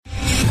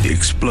The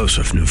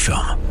explosive new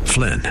film,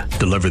 Flynn,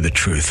 deliver the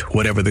truth,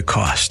 whatever the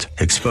cost.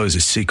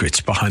 Exposes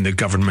secrets behind the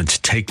government's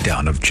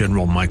takedown of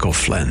General Michael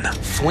Flynn.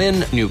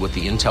 Flynn knew what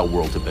the intel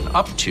world had been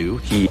up to.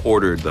 He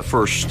ordered the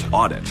first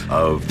audit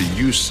of the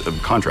use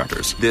of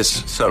contractors.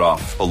 This set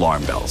off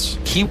alarm bells.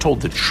 He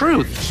told the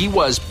truth. He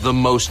was the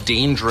most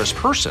dangerous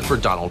person for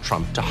Donald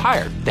Trump to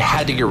hire. They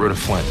had to get rid of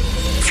Flynn.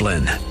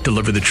 Flynn,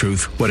 deliver the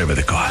truth, whatever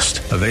the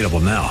cost. Available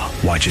now.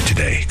 Watch it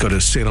today. Go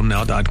to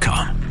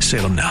salemnow.com.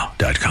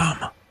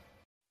 salemnow.com.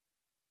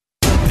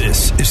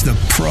 This is the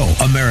Pro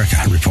America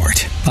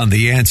Report on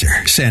The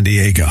Answer San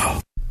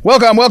Diego.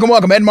 Welcome.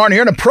 Ed Martin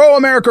here in a Pro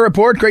America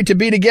Report. Great to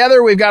be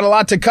together. We've got a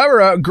lot to cover.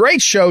 A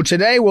great show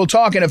today. We'll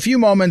talk in a few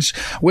moments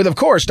with, of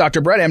course, Dr.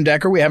 Brett M.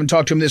 Decker. We haven't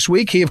talked to him this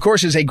week. He, of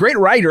course, is a great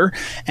writer,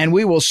 and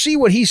we will see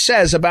what he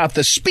says about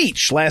the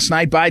speech last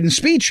night, Biden's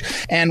speech,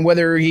 and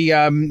whether he,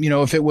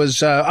 if it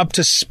was up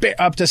to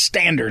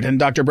standard. And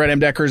Dr. Brett M.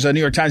 Decker is a New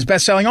York Times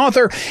bestselling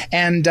author,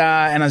 and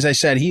as I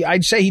said,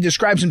 I'd say he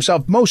describes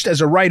himself most as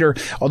a writer,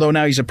 although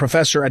now he's a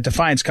professor at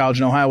Defiance College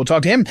in Ohio. We'll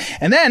talk to him,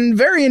 and then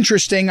very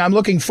interesting. I'm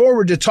looking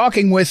forward to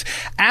talking with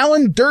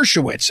Alan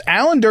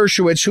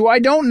Dershowitz, who I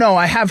don't know.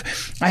 I have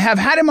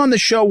had him on the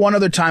show one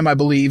other time, I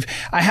believe.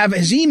 I have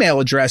his email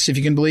address, if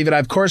you can believe it.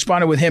 I've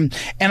corresponded with him.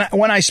 And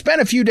when I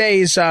spent a few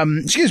hours,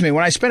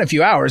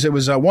 it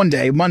was one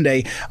day,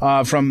 Monday,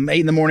 from 8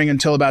 in the morning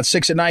until about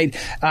 6 at night,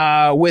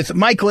 with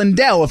Mike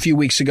Lindell a few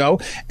weeks ago.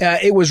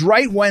 It was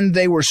right when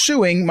they were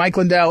suing Mike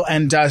Lindell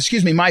and,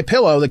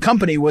 MyPillow, the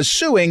company was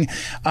suing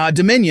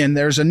Dominion.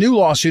 There's a new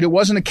lawsuit. It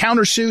wasn't a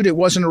countersuit. It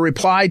wasn't a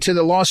reply to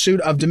the lawsuit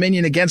of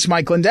Dominion against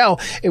Mike Lindell.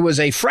 It was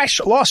a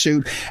fresh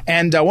lawsuit,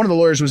 and one of the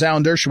lawyers was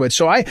Alan Dershowitz.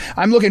 So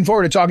I'm looking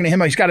forward to talking to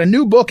him. He's got a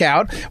new book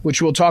out, which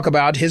we'll talk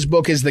about. His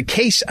book is The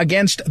Case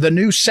Against the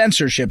New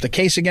Censorship.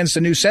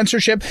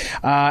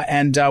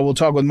 And we'll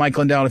talk with Mike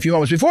Lindell in a few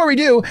moments. Before we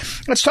do,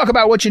 let's talk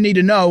about what you need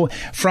to know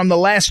from the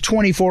last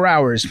 24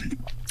 hours.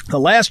 The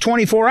last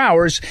 24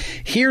 hours,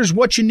 here's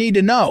what you need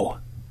to know.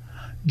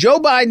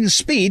 Joe Biden's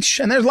speech,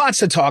 and there's lots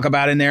to talk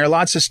about in there,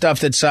 lots of stuff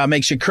that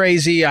makes you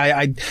crazy.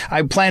 I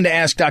plan to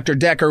ask Dr.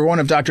 Decker, one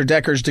of Dr.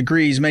 Decker's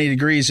degrees, many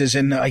degrees is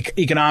in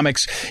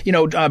economics.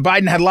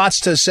 Biden had lots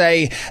to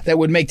say that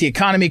would make the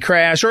economy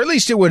crash, or at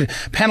least it would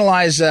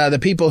penalize the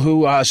people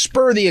who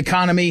spur the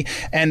economy,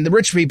 and the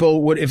rich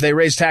people would, if they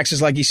raise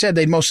taxes, like he said,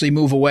 they'd mostly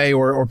move away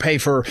or pay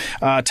for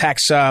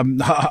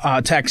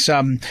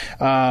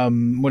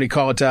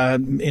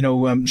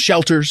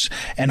shelters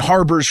and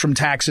harbors from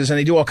taxes, and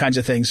they do all kinds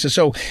of things.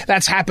 So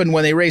that's happened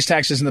when they raised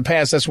taxes in the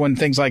past. That's when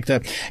things like the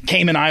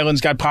Cayman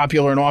Islands got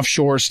popular and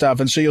offshore stuff.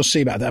 And so you'll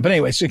see about that. But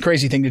anyway, it's a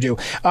crazy thing to do.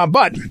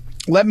 But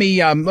let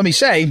me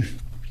say,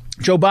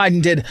 Joe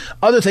Biden did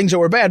other things that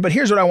were bad. But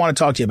here's what I want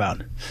to talk to you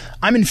about.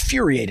 I'm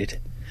infuriated.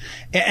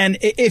 And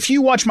if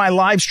you watch my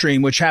live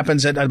stream, which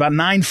happens at about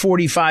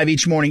 9:45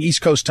 each morning,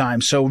 East Coast time,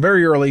 so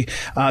very early,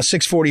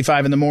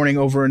 6:45 in the morning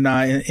over in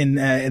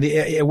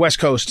the West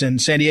Coast in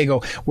San Diego,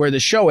 where the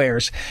show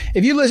airs.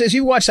 If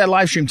you watch that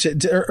live stream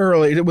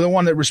early, the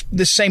one that was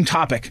this same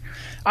topic,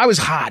 I was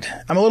hot.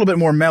 I'm a little bit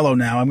more mellow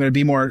now. I'm going to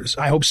be more,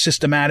 I hope,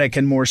 systematic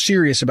and more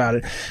serious about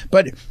it.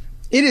 But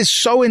it is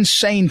so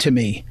insane to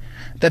me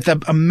that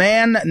a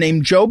man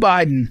named Joe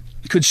Biden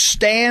could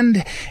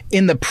stand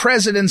in the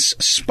president's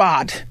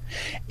spot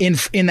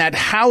in that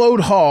hallowed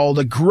hall,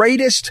 the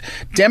greatest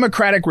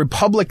democratic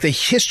republic the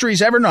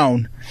history's ever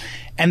known,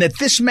 and that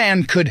this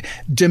man could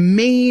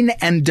demean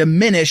and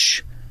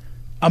diminish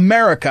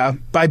America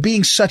by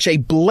being such a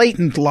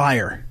blatant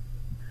liar.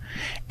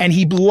 And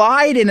he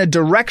lied in a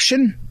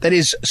direction that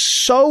is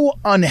so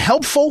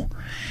unhelpful.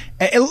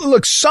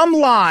 Look, some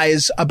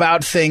lies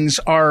about things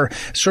are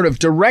sort of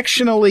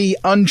directionally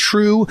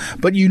untrue,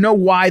 but you know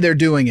why they're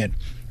doing it.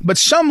 But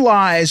some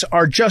lies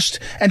are just,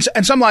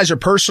 and some lies are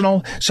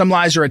personal. Some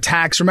lies are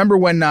attacks. Remember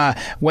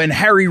when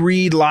Harry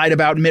Reid lied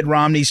about Mitt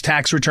Romney's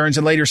tax returns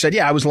and later said,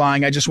 "Yeah, I was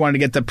lying. I just wanted to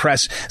get the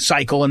press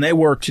cycle," and it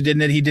worked,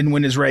 didn't it? He didn't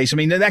win his race. I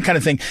mean, that kind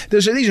of thing.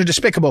 These are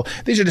despicable.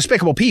 These are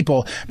despicable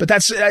people. But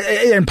that's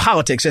in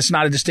politics. That's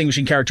not a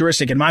distinguishing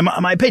characteristic, in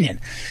my opinion.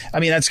 I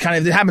mean, that's kind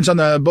of, it happens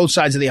on both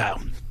sides of the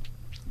aisle.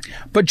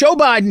 But Joe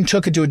Biden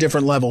took it to a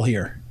different level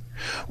here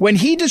when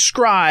he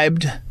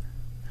described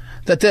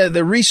that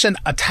the recent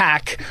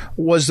attack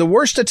was the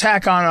worst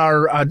attack on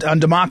on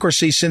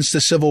democracy since the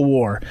Civil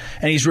War,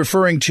 and he's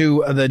referring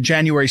to the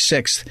January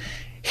 6th.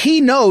 He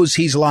knows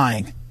he's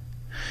lying.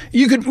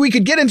 We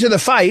could get into the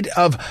fight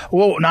of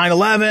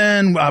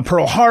 9/11,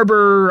 Pearl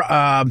Harbor,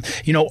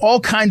 all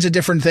kinds of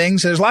different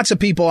things. There's lots of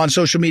people on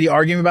social media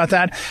arguing about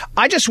that.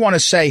 I just want to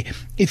say,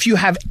 if you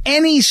have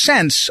any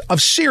sense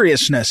of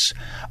seriousness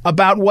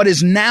about what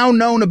is now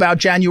known about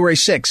January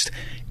 6th,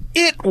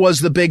 it was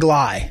the big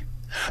lie.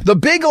 The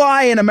big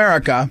lie in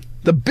America,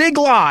 the big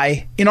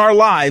lie in our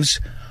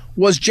lives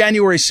was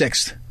January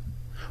 6th.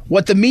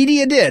 What the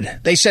media did,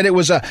 they said it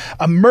was a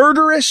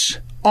murderous,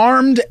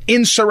 armed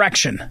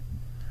insurrection.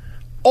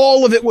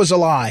 All of it was a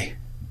lie.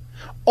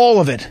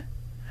 All of it.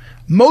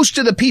 Most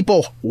of the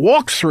people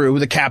walked through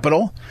the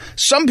Capitol.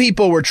 Some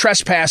people were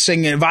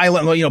trespassing and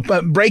violently,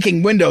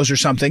 breaking windows or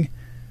something.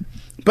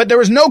 But there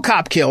was no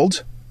cop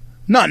killed.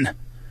 None.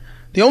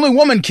 The only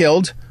woman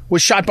killed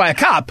was shot by a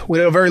cop. We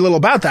know very little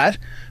about that.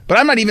 But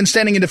I'm not even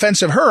standing in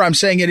defense of her. I'm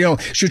saying,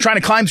 she was trying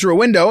to climb through a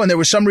window and there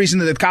was some reason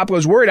that the cop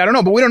was worried. I don't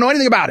know, but we don't know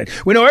anything about it.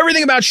 We know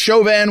everything about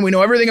Chauvin. We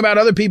know everything about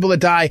other people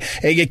that die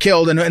and get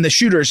killed and the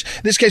shooters.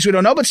 In this case, we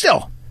don't know, but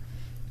still.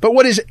 But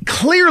what is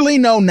clearly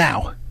known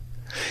now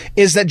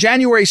is that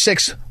January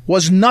 6th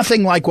was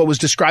nothing like what was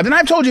described. And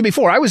I've told you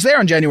before, I was there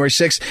on January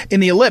 6th in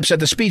the Ellipse at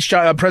the speech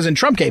President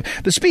Trump gave.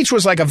 The speech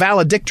was like a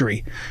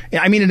valedictory.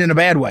 I mean it in a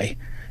bad way.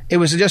 It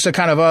was just a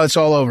kind of, it's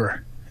all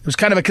over. It was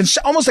kind of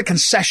almost a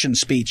concession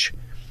speech.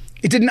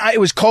 It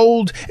was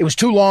cold. It was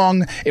too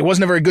long. It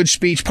wasn't a very good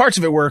speech. Parts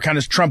of it were kind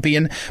of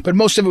Trumpian, but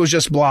most of it was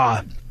just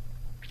blah.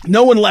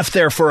 No one left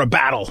there for a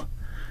battle.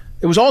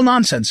 It was all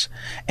nonsense.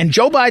 And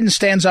Joe Biden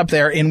stands up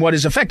there in what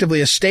is effectively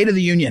a State of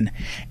the Union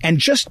and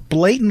just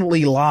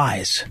blatantly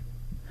lies.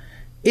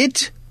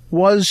 It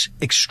was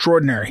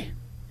extraordinary.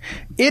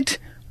 It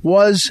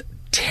was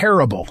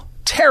terrible.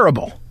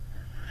 Terrible.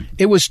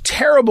 It was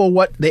terrible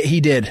what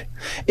he did.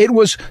 It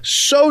was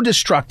so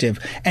destructive.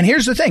 And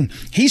here's the thing.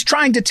 He's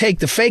trying to take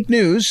the fake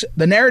news,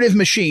 the narrative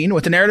machine,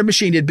 what the narrative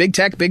machine did, big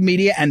tech, big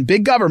media, and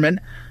big government.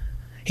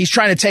 He's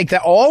trying to take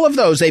all of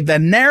those. The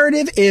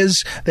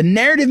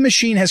narrative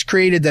machine has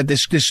created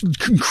this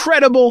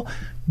incredible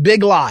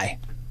big lie.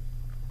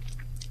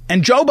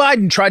 And Joe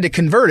Biden tried to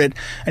convert it,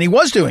 and he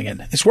was doing it.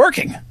 It's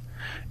working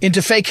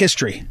into fake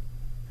history.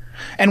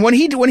 And when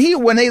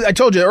I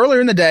told you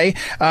earlier in the day,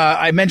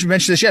 I mentioned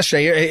this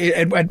yesterday.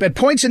 At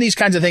points in these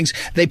kinds of things,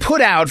 they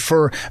put out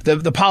for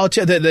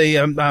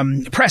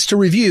the press to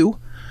review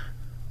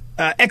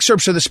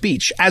excerpts of the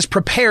speech as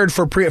prepared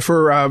for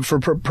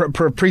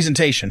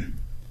presentation.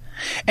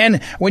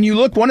 And when you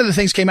look, one of the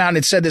things came out and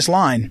it said this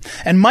line,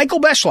 and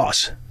Michael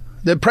Beschloss,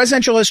 the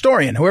presidential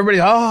historian, who everybody,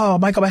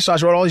 Michael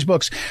Beschloss wrote all these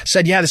books,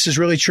 said, yeah, this is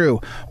really true.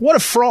 What a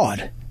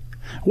fraud.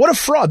 What a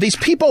fraud. These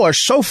people are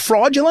so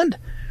fraudulent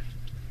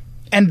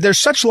and they're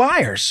such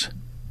liars.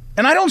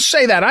 And I don't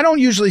say that. I don't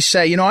usually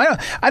say,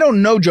 I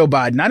don't know Joe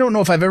Biden. I don't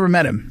know if I've ever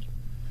met him.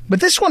 But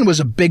this one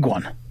was a big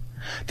one.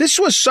 This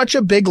was such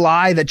a big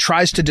lie that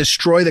tries to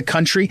destroy the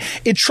country.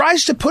 It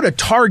tries to put a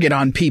target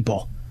on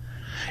people.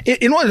 It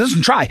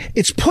doesn't try.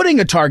 It's putting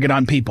a target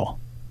on people.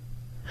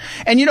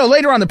 And,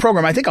 later on the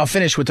program, I think I'll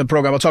finish with the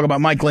program. I'll talk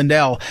about Mike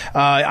Lindell.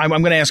 I'm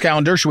going to ask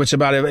Alan Dershowitz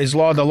about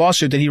the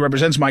lawsuit that he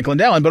represents Mike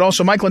Lindell in. But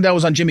also, Mike Lindell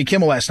was on Jimmy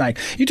Kimmel last night.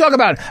 You talk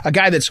about a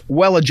guy that's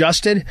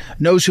well-adjusted,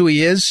 knows who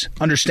he is,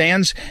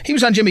 understands. He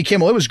was on Jimmy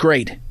Kimmel. It was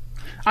great.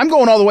 I'm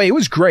going all the way. It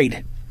was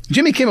great.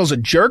 Jimmy Kimmel's a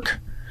jerk.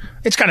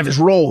 It's kind of his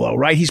role, though,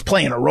 right? He's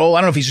playing a role.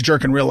 I don't know if he's a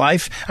jerk in real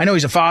life. I know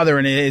he's a father,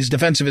 and his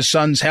defense of his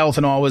son's health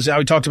and all was how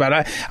he talked about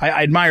it.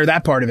 I admire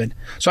that part of it.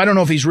 So I don't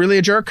know if he's really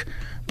a jerk,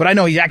 but I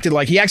know he acts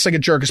like a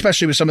jerk,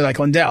 especially with somebody like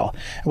Lindell.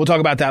 And we'll talk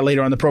about that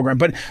later on the program.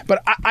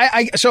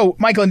 So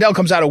Mike Lindell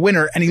comes out a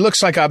winner, and he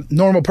looks like a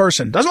normal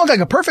person. Doesn't look like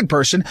a perfect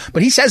person,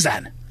 but he says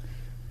that.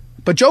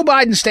 But Joe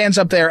Biden stands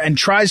up there and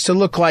tries to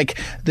look like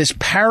this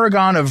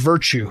paragon of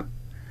virtue,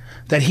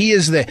 that he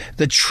is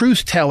the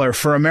truth teller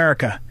for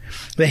America.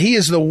 That he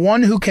is the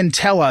one who can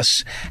tell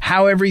us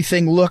how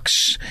everything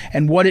looks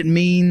and what it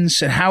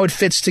means and how it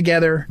fits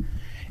together.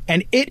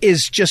 And it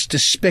is just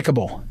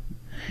despicable.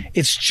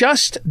 It's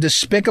just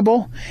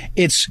despicable.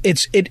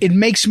 It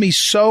makes me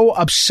so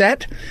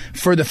upset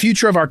for the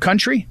future of our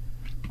country.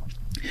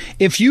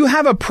 If you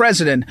have a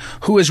president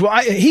who is,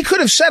 he could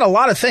have said a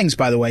lot of things,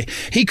 by the way.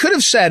 He could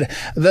have said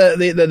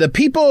the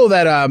people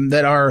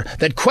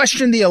that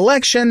questioned the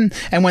election,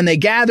 and when they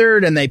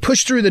gathered and they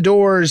pushed through the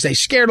doors, they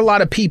scared a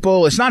lot of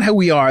people. It's not who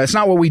we are. It's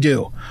not what we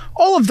do.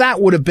 All of that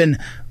would have been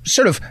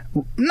sort of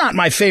not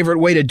my favorite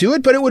way to do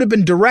it, but it would have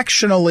been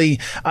directionally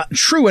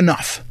true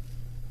enough,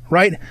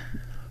 right?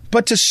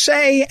 But to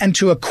say and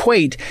to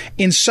equate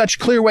in such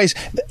clear ways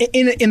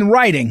in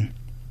writing.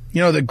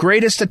 The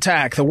greatest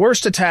attack, the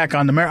worst attack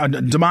on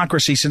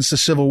democracy since the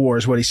Civil War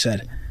is what he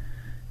said.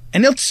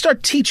 And they'll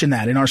start teaching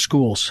that in our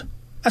schools.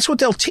 That's what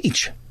they'll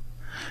teach.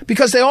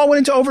 Because they all went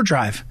into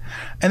overdrive.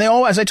 And they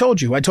all, as I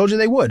told you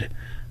they would.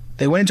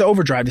 They went into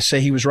overdrive to say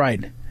he was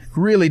right.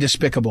 Really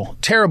despicable.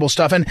 Terrible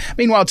stuff. And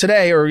meanwhile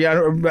today, or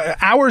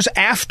hours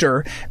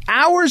after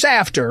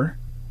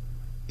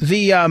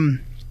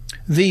the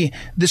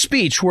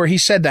speech where he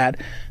said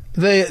that,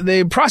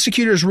 the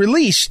prosecutors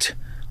released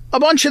a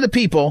bunch of the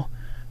people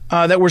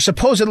that were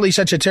supposedly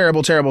such a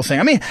terrible, terrible thing.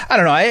 I mean, I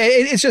don't know.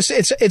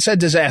 It's a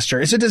disaster.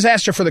 It's a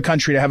disaster for the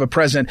country to have a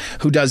president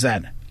who does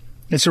that.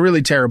 It's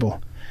really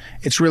terrible.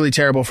 It's really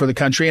terrible for the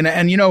country. And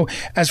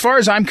as far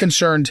as I'm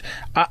concerned,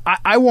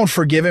 I won't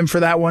forgive him for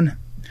that one.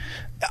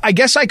 I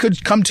guess I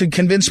could come to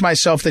convince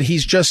myself that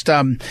he's just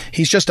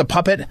a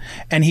puppet,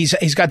 and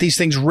he's got these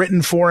things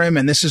written for him,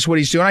 and this is what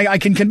he's doing. I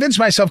can convince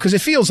myself because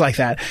it feels like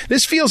that.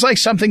 This feels like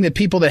something that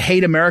people that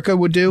hate America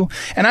would do,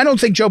 and I don't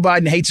think Joe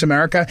Biden hates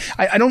America.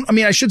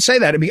 I should say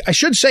that. I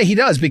should say he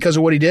does because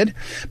of what he did,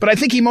 but I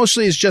think he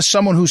mostly is just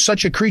someone who's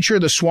such a creature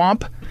of the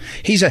swamp.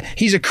 He's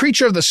a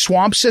creature of the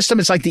swamp system.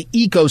 It's like the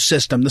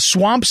ecosystem, the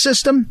swamp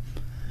system,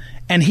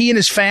 and he and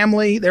his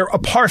family, they're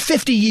apart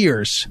 50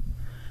 years.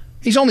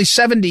 He's only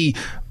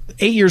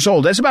 78 years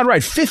old. That's about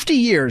right. 50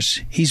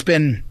 years he's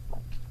been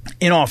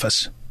in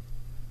office.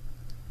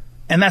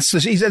 And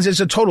it's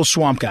a total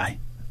swamp guy.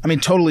 I mean,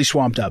 totally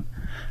swamped up.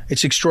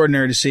 It's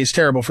extraordinary to see. It's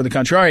terrible for the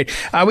country. All right,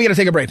 we got to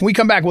take a break. When we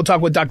come back, we'll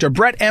talk with Dr.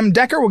 Brett M.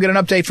 Decker. We'll get an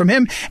update from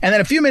him. And then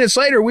a few minutes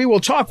later, we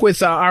will talk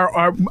with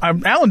our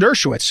Alan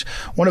Dershowitz,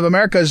 one of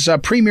America's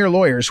premier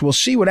lawyers. We'll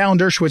see what Alan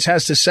Dershowitz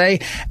has to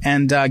say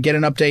and get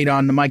an update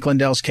on Mike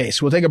Lindell's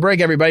case. We'll take a break,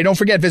 everybody. Don't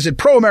forget, visit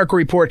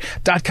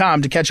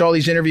ProAmericaReport.com to catch all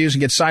these interviews and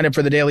get signed up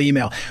for the daily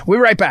email. We'll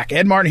be right back.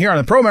 Ed Martin here on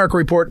the Pro America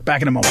Report.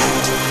 Back in a moment.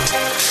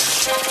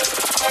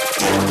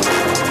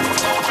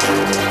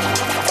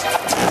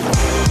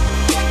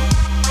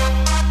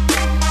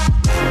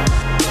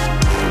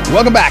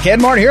 Welcome back. Ed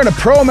Martin here on the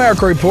Pro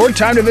America Report.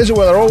 Time to visit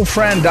with our old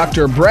friend,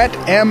 Dr. Brett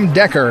M.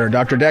 Decker.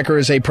 Dr. Decker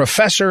is a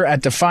professor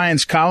at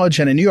Defiance College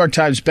and a New York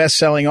Times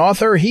bestselling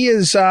author. He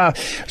is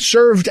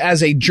served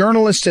as a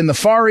journalist in the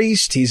Far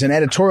East. He's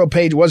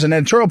was an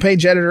editorial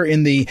page editor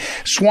in the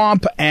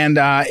Swamp and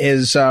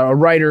is a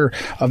writer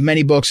of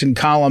many books and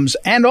columns.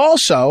 And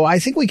also, I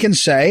think we can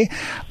say,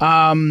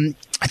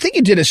 I think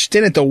you did a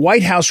stint at the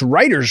White House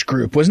Writers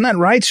Group, wasn't that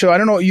right? So I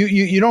don't know.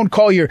 You don't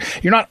call you're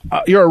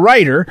a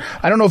writer.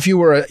 I don't know if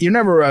you're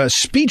never a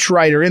speech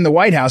writer in the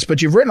White House,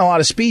 but you've written a lot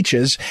of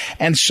speeches.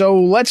 And so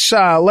let's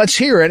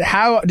hear it.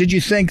 How did you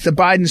think the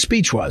Biden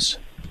speech was?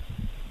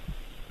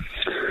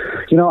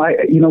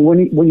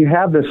 When you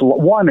have this,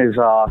 one is,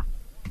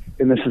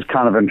 and this is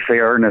kind of in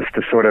fairness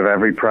to sort of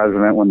every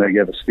president when they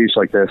give a speech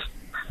like this,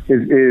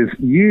 is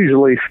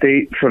usually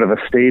sort of a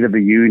State of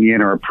the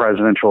Union or a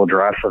presidential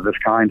address of this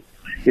kind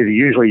is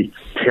usually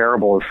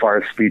terrible as far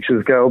as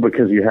speeches go,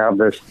 because you have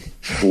this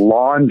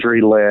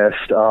laundry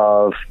list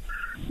of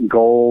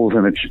goals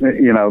and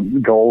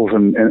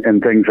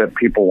things that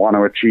people want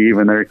to achieve,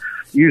 and they're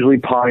usually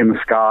pie in the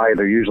sky.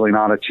 They're usually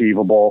not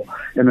achievable,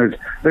 and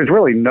there's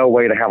really no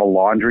way to have a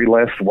laundry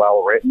list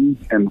well written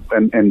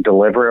and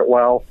deliver it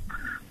well.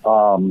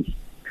 I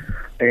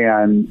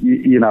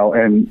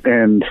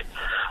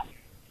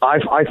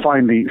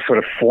find the sort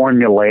of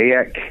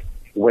formulaic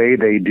way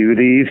they do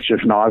these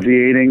just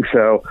nauseating.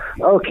 So,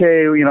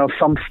 okay,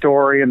 some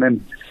story, and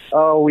then,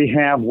 we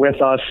have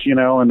with us, in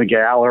the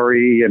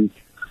gallery, and,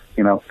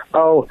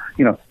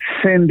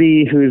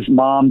 Cindy, whose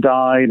mom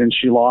died and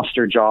she lost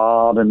her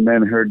job, and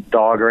then her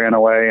dog ran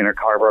away and her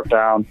car broke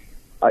down.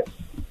 Like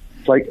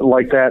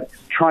that,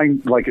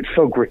 it's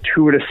so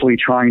gratuitously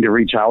trying to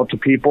reach out to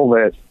people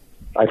that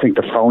I think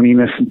the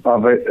phoniness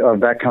of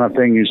that kind of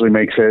thing usually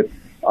makes it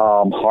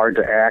hard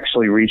to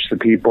actually reach the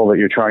people that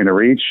you're trying to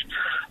reach.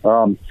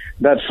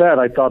 That said,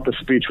 I thought the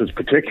speech was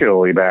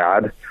particularly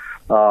bad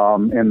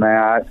in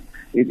that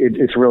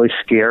it's really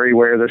scary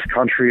where this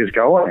country is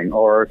going,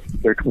 or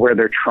where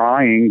they're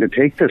trying to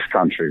take this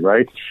country,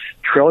 right?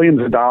 Trillions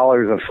of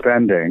dollars of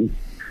spending,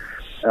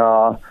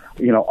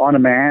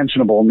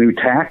 unimaginable new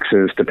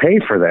taxes to pay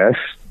for this.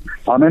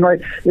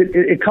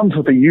 It comes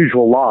with the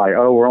usual lie.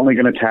 Oh, we're only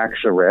going to tax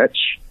the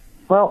rich.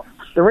 Well,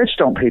 the rich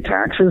don't pay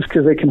taxes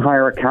because they can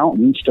hire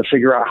accountants to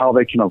figure out how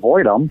they can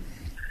avoid them.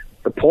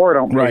 The poor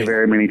don't pay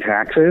very many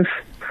taxes.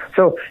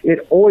 So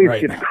it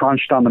always gets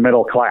crunched on the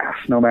middle class,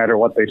 no matter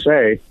what they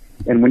say.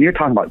 And when you're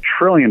talking about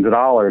trillions of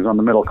dollars on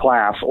the middle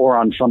class or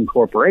on some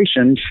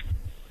corporations,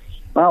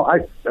 well,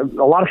 a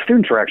lot of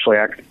students are actually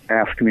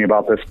asking me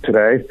about this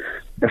today,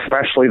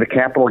 especially the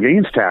capital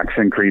gains tax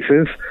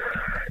increases,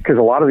 because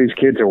a lot of these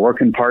kids are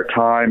working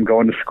part-time,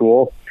 going to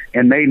school,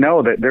 and they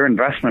know that their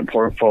investment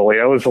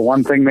portfolio is the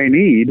one thing they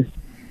need.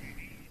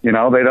 They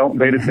know they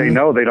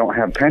don't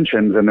have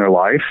pensions in their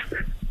life.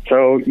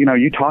 So,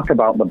 you talk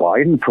about the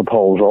Biden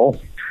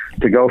proposal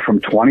to go from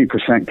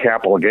 20%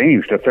 capital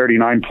gains to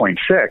 39.6.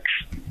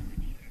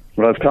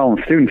 What I was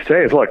telling students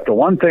today is, look, the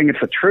one thing a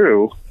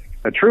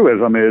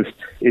truism is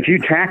if you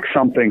tax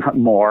something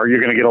more, you're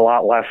going to get a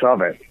lot less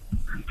of it.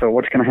 So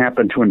what's going to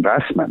happen to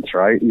investments,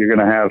 right? You're going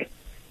to have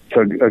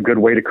a good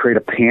way to create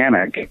a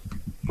panic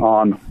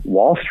on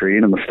Wall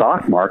Street and the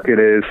stock market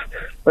is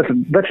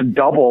let's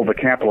double the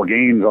capital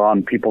gains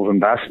on people's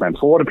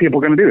investments. Well, what are people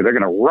going to do? They're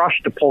going to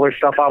rush to pull their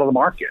stuff out of the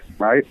market,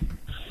 right?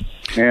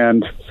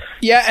 And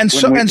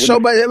so let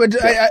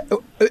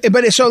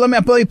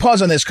me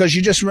pause on this,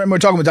 because we're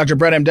talking with Dr.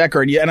 Brett M.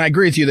 Decker, and I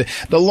agree with you.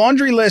 The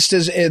laundry list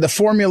is the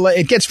formula.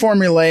 It gets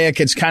formulaic.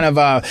 It's kind of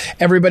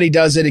everybody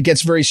does it. It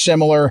gets very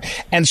similar,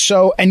 and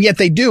yet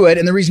they do it.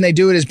 And the reason they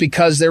do it is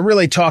because they're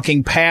really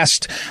talking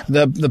past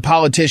the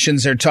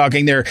politicians. They're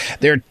talking. They're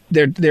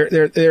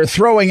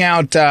throwing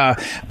out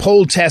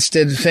poll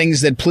tested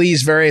things that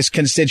please various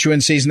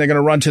constituencies, and they're going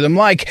to run to them.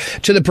 Like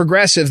to the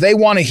progressive, they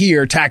want to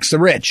hear tax the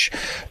rich.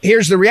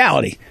 Here's the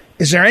reality.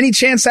 Is there any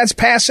chance that's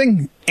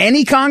passing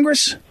any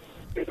Congress?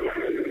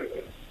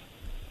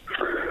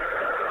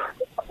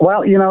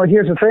 Well,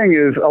 here's the thing: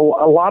 is a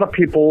lot of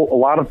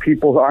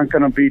people aren't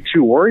going to be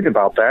too worried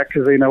about that,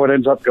 because they know it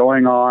ends up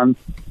going on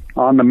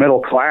the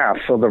middle class.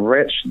 So the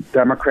rich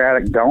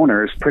Democratic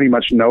donors pretty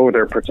much know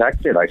they're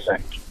protected. I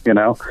think.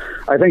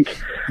 I think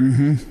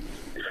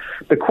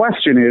the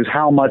question is,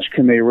 how much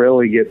can they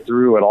really get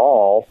through at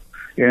all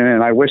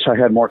And I wish I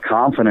had more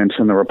confidence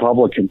in the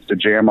Republicans to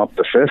jam up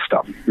the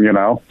system, you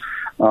know.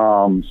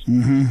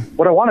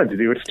 What I wanted to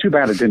do, it's too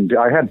bad it didn't do.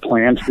 I had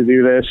plans to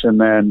do this, and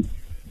then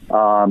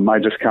I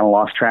just kind of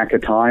lost track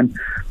of time.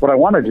 What I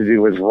wanted to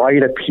do was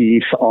write a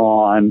piece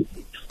on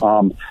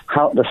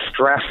how the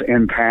stress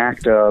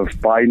impact of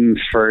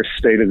Biden's first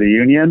State of the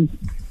Union.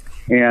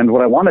 And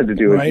what I wanted to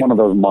do is one of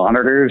those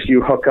monitors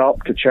you hook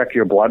up to check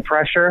your blood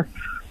pressure.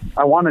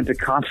 I wanted to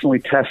constantly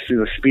test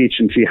through the speech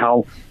and see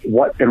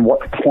what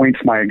points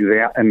my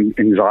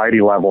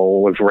anxiety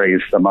level was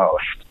raised the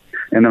most.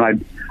 And then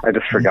I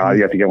just forgot.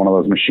 You have to get one of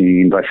those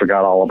machines. I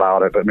forgot all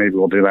about it, but maybe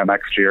we'll do that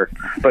next year.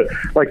 But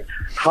like,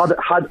 how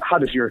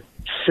does your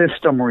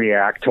system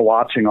react to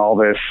watching all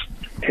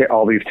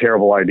these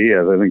terrible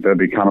ideas? I think that'd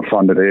be kind of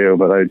fun to do,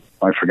 but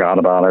I forgot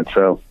about it.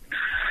 So.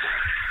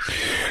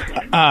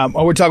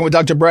 We're talking with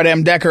Dr. Brett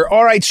M. Decker.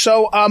 All right.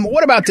 So,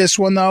 what about this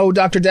one, though,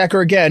 Dr.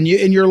 Decker? Again,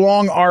 in your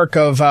long arc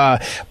of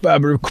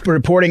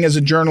reporting as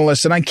a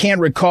journalist, and I can't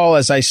recall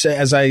as I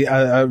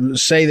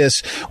say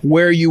this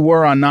where you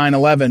were on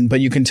 9/11,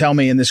 but you can tell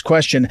me in this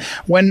question.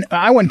 When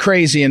I went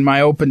crazy in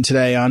my open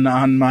today on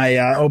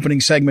my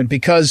opening segment,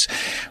 because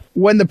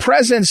when the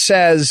president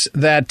says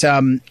that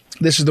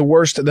this is the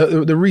worst,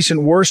 the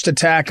recent worst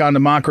attack on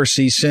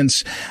democracy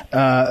since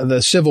the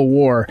Civil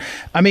War,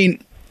 I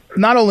mean.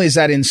 Not only is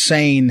that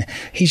insane,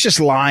 he's just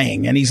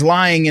lying, and he's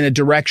lying in a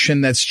direction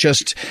that's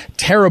just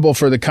terrible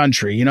for the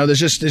country. You know,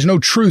 there's no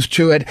truth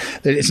to it.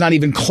 It's not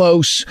even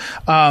close.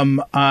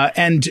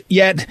 And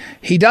yet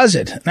he does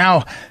it.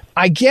 Now,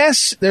 I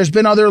guess there's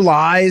been other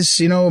lies.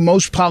 You know,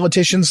 most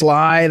politicians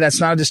lie. That's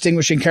not a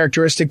distinguishing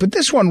characteristic. But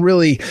this one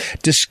really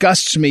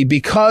disgusts me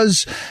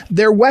because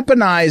they're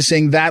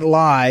weaponizing that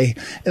lie.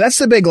 That's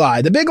the big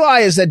lie. The big lie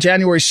is that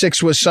January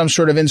 6th was some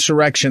sort of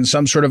insurrection,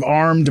 some sort of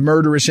armed,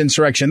 murderous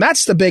insurrection.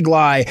 That's the big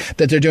lie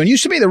that they're doing. It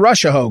used to be the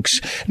Russia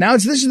hoax. Now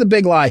this is the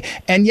big lie.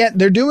 And yet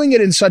they're doing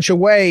it in such a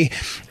way,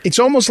 it's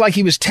almost like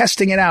he was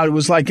testing it out. It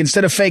was like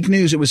instead of fake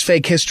news, it was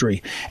fake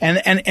history.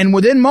 And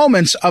within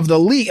moments of the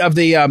leak of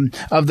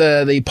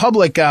the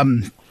public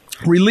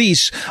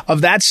release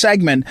of that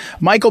segment,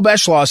 Michael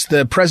Beschloss,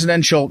 the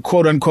presidential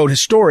quote-unquote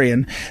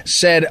historian,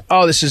 said,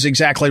 "Oh, this is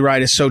exactly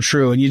right. It's so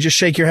true." And you just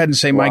shake your head and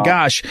say, "My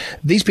gosh,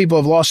 these people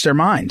have lost their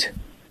mind."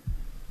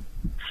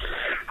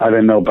 I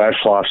didn't know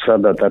Beschloss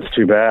said that. That's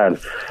too bad.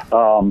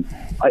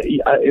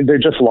 They're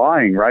just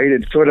lying, right?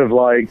 It's sort of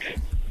like,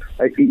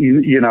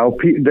 you know,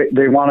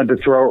 they wanted to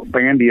throw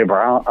bandy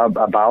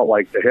about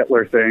like the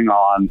Hitler thing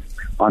on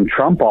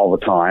Trump all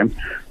the time.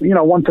 You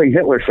know, one thing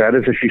Hitler said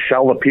is if you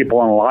sell the people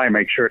on a lie,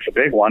 make sure it's a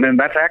big one. And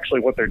that's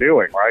actually what they're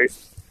doing, right?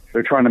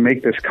 They're trying to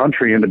make this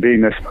country into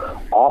being this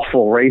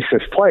awful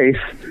racist place.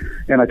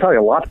 And I tell you,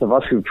 lots of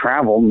us who've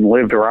traveled and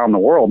lived around the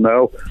world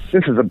know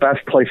this is the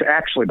best place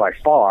actually by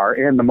far,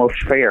 and the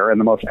most fair and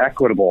the most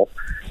equitable,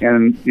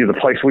 and you know, the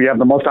place where you have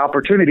the most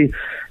opportunity.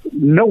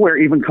 Nowhere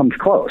even comes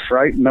close,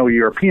 right? No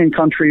European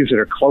countries that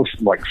are close,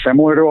 like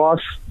similar to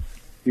us.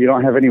 You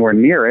don't have anywhere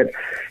near it.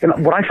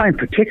 And what I find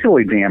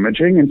particularly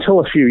damaging, until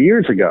a few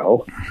years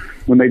ago,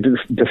 when they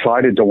just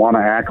decided to want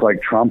to act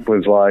like Trump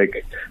was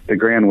like the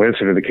Grand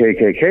Wizard of the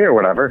KKK or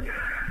whatever,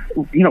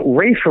 you know,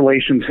 race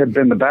relations had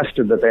been the best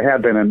that they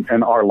had been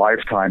in our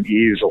lifetime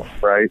easily,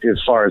 right?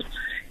 As far as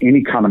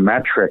any kind of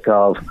metric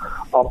of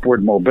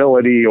upward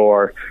mobility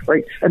or,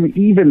 right? I mean,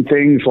 even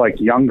things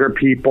like younger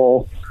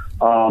people,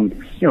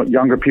 you know,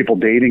 younger people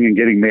dating and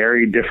getting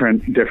married,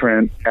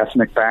 different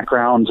ethnic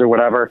backgrounds or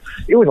whatever.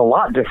 It was a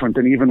lot different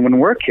than even when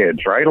we're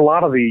kids, right? A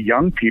lot of the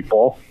young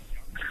people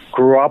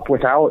grew up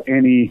without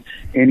any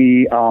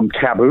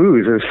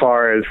taboos as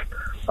far as,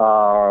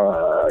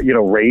 you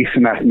know, race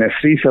and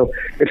ethnicity. So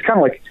it's kind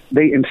of like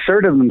they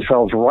inserted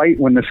themselves right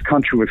when this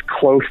country was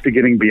close to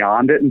getting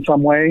beyond it in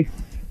some way,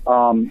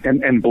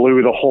 and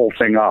blew the whole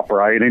thing up,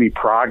 right? Any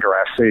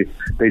progress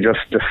they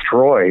just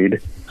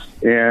destroyed.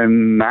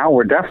 And now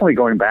we're definitely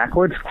going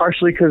backwards,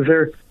 partially because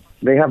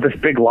they have this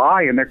big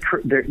lie, and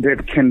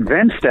they've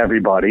convinced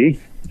everybody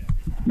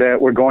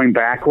that we're going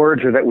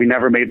backwards or that we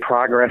never made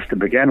progress to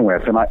begin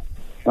with. And I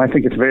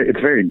think it's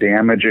very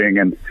damaging.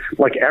 And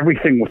like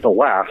everything with the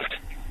left,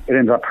 it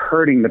ends up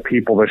hurting the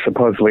people they're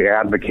supposedly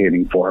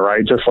advocating for,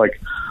 right? Just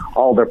like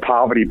all their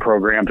poverty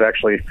programs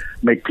actually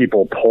make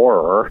people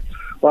poorer.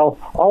 Well,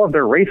 all of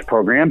their race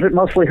programs, it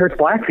mostly hurts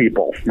black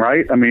people,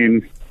 right? I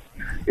mean,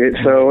 it's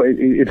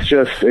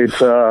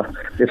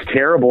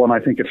terrible, and I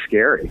think it's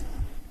scary.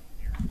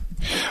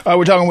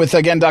 We're talking with,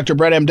 again, Dr.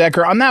 Brett M.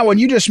 Decker. On that one,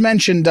 you just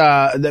mentioned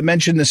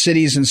the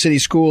cities and city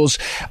schools.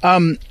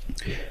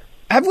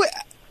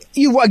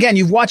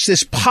 You've watched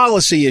this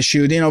policy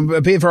issue. You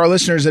know, for our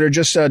listeners that are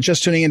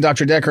just tuning in,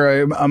 Dr.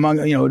 Decker, among,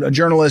 you know, a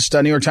journalist,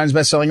 a New York Times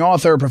bestselling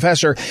author,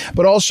 professor,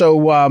 but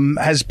also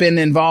has been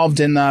involved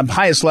in the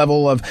highest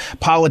level of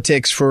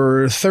politics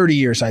for 30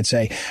 years, I'd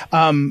say.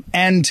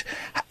 And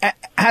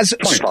has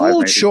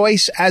school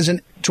choice as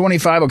an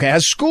 25. Okay.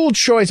 Has school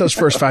choice those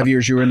first 5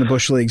 years you were in the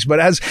Bush leagues, but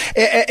has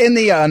in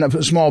the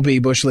small B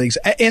Bush leagues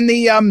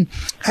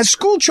has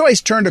school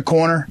choice turned a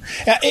corner?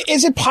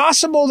 Is it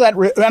possible that,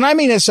 and I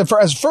mean as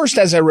first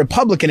as a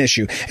Republican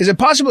issue, is it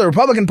possible the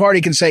Republican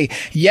Party can say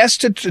yes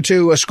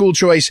to a school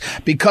choice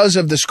because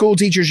of the school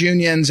teachers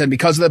unions and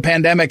because of the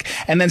pandemic?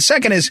 And then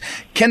second is,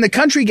 can the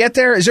country get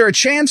there? Is there a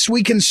chance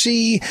we can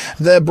see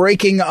the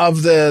breaking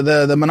of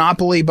the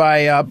monopoly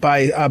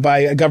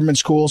by government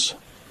schools?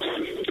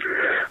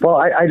 Well,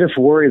 I just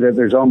worry that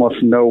there's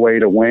almost no way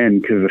to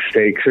win because the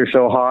stakes are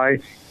so high.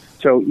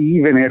 So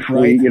even if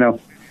we,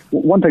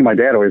 one thing my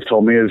dad always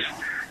told me is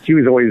he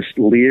was always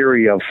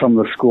leery of some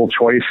of the school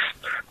choice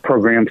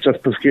programs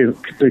just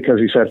because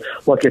he said,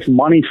 look, if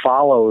money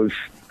follows,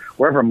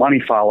 wherever money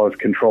follows,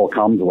 control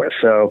comes with.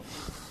 So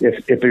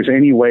if there's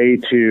any way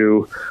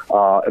to,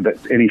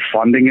 that any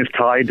funding is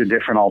tied to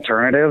different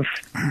alternatives,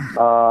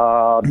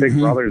 Big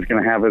Brother is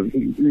going to have his,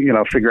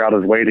 figure out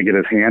his way to get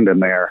his hand in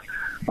there.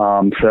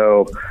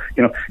 So,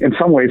 in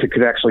some ways it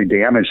could actually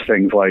damage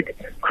things like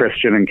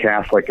Christian and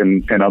Catholic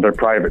and other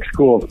private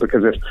schools,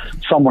 because if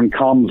someone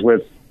comes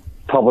with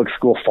public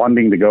school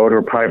funding to go to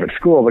a private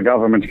school, the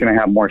government's going to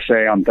have more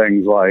say on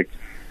things like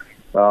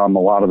a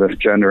lot of this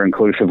gender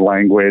inclusive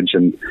language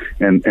and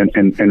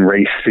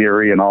race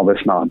theory and all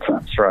this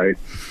nonsense, right?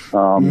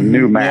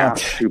 New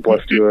math, 2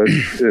 + 2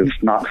 is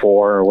not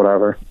 4 or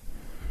whatever.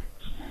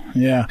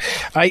 Yeah,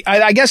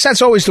 I guess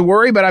that's always the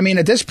worry. But I mean,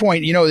 at this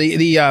point,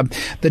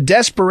 the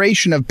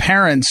desperation of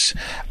parents,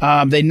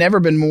 they've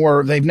never been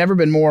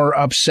more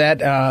upset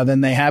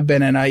than they have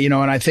been. And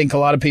I think a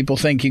lot of people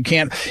think you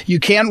can't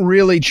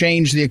really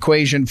change the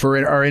equation for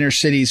our inner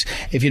cities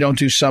if you don't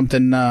do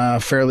something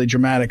fairly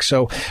dramatic.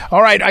 So,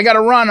 all right, I got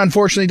to run.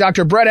 Unfortunately,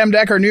 Dr. Brett M.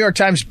 Decker, New York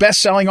Times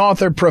best-selling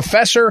author,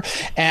 professor,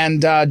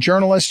 and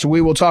journalist.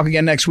 We will talk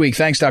again next week.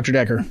 Thanks, Dr.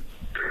 Decker.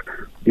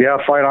 Yeah,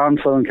 fight on,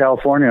 Southern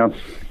California.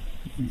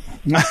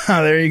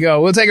 There you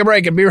go. We'll take a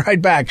break and be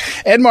right back.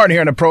 Ed Martin here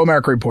on the Pro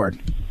America Report.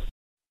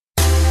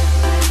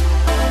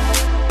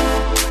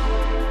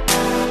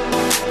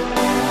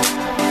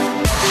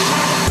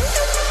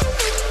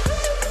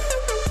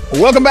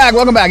 Welcome back.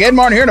 Ed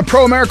Martin here in a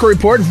Pro America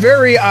Report.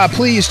 Very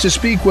pleased to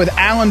speak with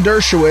Alan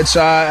Dershowitz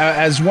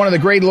as one of the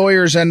great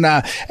lawyers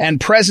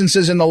and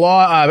presences in the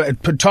law,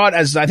 taught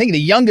as, I think, the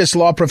youngest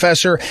law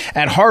professor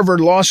at Harvard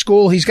Law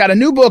School. He's got a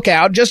new book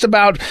out just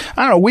about,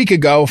 a week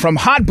ago from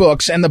Hot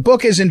Books, and the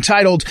book is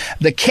entitled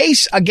The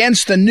Case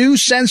Against the New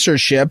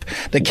Censorship,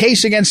 The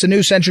Case Against the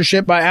New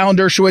Censorship by Alan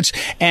Dershowitz,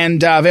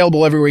 and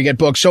available everywhere you get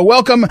books. So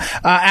welcome,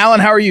 Alan.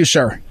 How are you,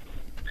 sir?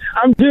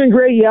 I'm doing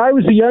great. Yeah, I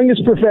was the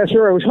youngest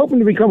professor. I was hoping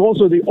to become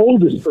also the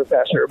oldest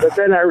professor, but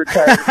then I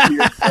retired a few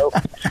years ago.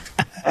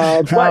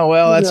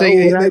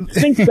 When I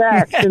think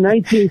back to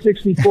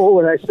 1964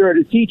 when I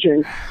started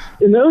teaching,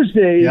 in those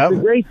days,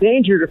 the great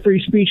danger to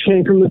free speech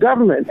came from the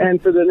government.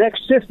 And for the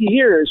next 50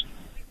 years,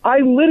 I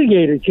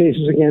litigated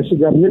cases against the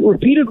government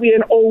repeatedly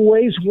and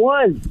always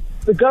won.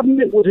 The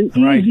government was an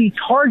easy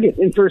target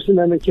in First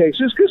Amendment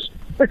cases because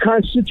the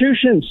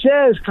Constitution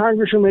says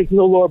Congress shall make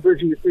no law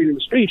abridging the freedom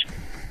of speech.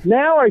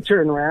 Now I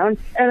turn around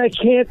and I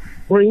can't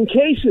bring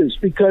cases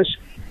because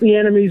the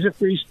enemies of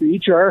free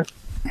speech are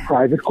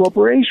private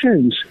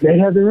corporations. They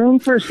have their own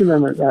First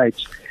Amendment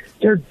rights.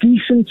 They're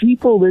decent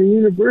people. They're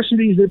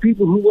universities. They're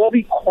people who love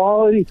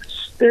equality.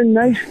 They're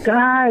nice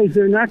guys.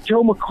 They're not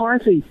Joe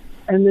McCarthy.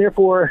 And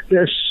therefore,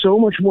 they're so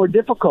much more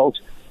difficult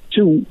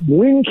to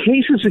win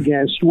cases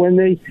against when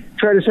they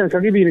try to censor.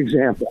 I'll give you an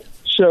example.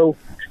 So,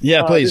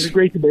 please. There's a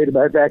great debate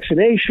about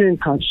vaccination,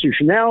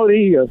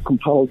 constitutionality of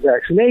compelled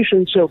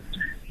vaccination. So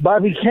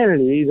Bobby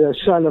Kennedy, the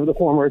son of the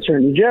former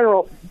Attorney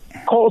General,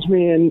 calls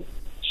me and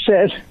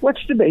says,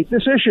 let's debate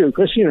this issue,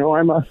 because,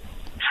 I'm a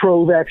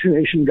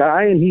pro-vaccination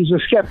guy, and he's a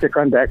skeptic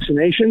on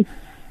vaccination.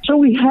 So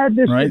we had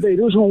this debate.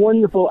 It was a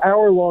wonderful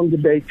hour-long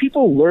debate.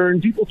 People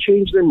learned. People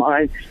changed their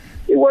mind.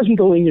 It wasn't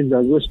the Lincoln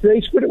Douglas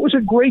debates, but it was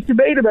a great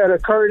debate about a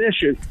current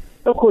issue.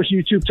 Of course,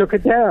 YouTube took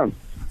it down.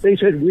 They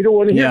said, we don't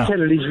want to hear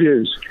Kennedy's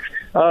views.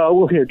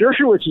 We'll hear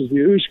Dershowitz's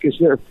views because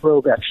they're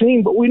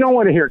pro-vaccine, but we don't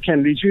want to hear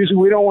Kennedy's views, and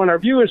we don't want our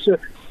viewers to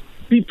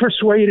be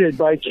persuaded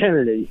by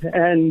Kennedy.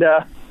 And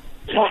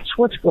that's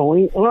what's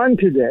going on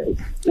today.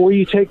 Or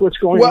you take what's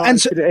going on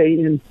today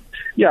in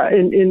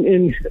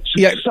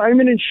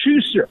Simon &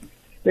 Schuster.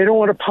 They don't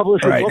want to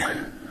publish a book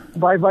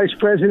by Vice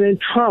President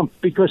Trump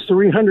because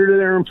 300 of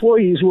their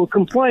employees will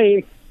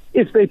complain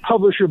if they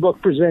publish a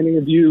book presenting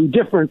a view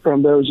different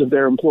from those of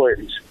their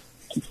employees.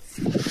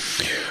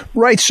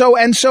 Right. So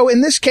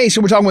in this case,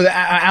 we're talking with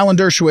Alan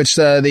Dershowitz,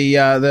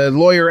 the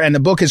lawyer, and the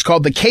book is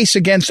called The Case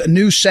Against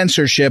New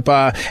Censorship.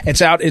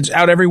 It's out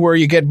everywhere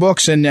you get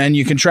books, and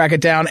you can track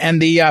it down. But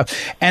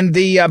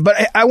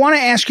I want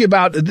to ask you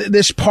about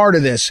this part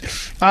of this.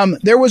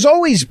 There was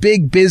always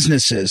big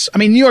businesses. I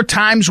mean, New York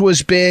Times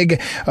was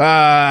big.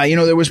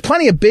 There was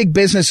plenty of big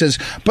businesses,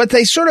 but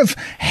they sort of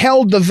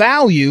held the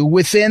value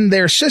within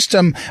their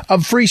system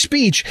of free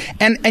speech.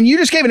 And you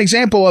just gave an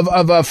example of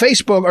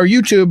Facebook or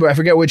YouTube YouTube, I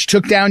forget which,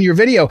 took down your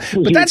video.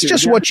 But that's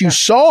just what you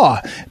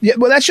saw. Yeah,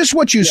 well, that's just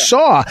what you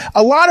saw.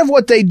 A lot of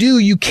what they do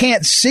you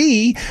can't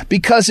see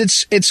because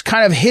it's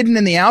kind of hidden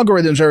in the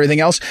algorithms or everything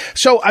else.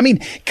 So, I mean,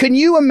 can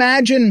you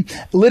imagine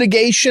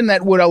litigation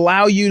that would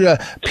allow you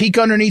to peek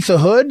underneath the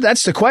hood?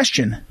 That's the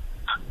question.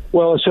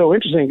 Well, it's so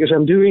interesting because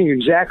I'm doing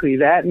exactly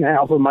that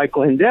now for Mike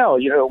Lindell.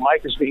 You know,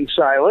 Mike is being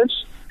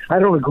silenced. I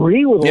don't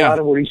agree with a lot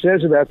of what he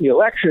says about the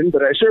election,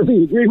 but I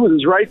certainly agree with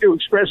his right to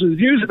express his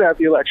views about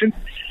the election.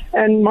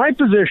 And my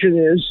position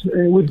is,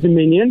 with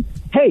Dominion,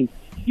 hey,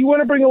 you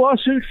want to bring a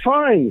lawsuit?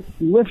 Fine.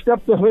 Lift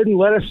up the hood and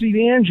let us see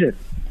the engine.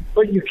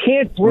 But you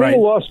can't bring a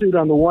lawsuit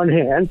on the one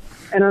hand,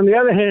 and on the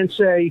other hand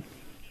say,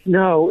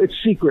 no, it's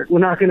secret. We're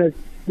not going to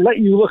let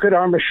you look at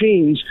our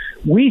machines.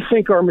 We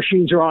think our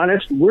machines are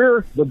honest.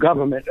 We're the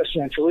government,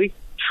 essentially.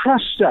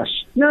 Trust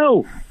us.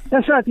 No,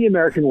 that's not the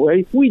American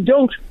way. We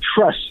don't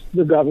trust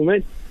the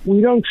government.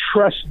 We don't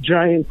trust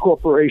giant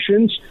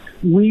corporations.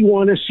 We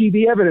want to see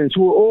the evidence.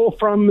 We're all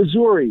from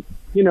Missouri.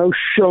 You know,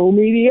 show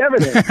me the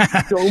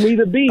evidence. Show me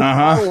the beef.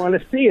 I want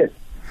to see it.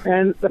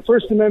 And the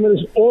First Amendment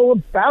is all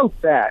about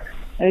that.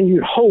 And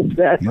you'd hope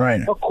that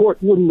a court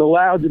wouldn't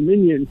allow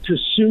Dominion to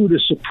sue to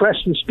suppress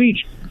the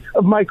speech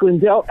of Mike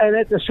Lindell and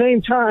at the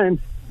same time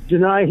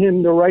deny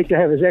him the right to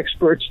have his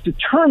experts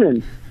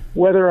determine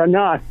whether or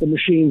not the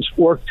machines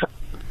worked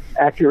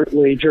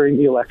accurately during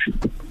the election.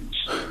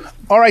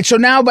 All right. So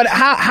now, but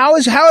how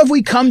have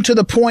we come to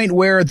the point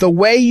where the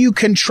way you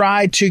can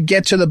try to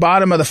get to the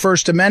bottom of the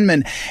First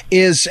Amendment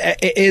is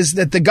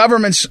that the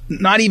government's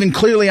not even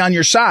clearly on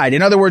your side?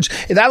 In other words,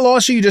 that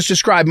lawsuit you just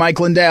described, Mike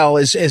Lindell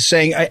is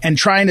saying and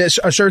trying to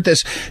assert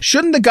this.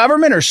 Shouldn't the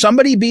government or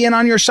somebody be in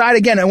on your side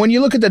again? And when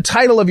you look at the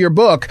title of your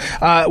book,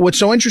 what's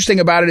so interesting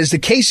about it is The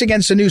Case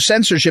Against the New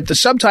Censorship. The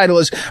subtitle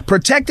is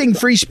Protecting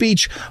Free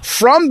Speech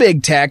from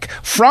Big Tech,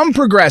 from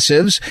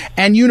Progressives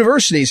and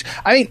Universities.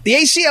 I mean, the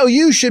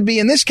ACLU should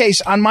be in this case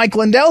on Mike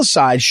Lindell's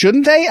side,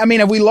 shouldn't they? I mean,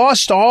 have we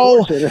lost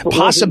all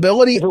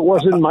possibility? If it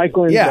wasn't Mike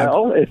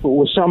Lindell, if it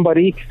was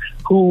somebody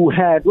who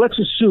had, let's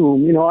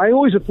assume, you know, I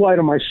always apply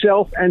to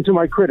myself and to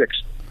my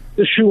critics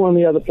the shoe on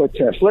the other foot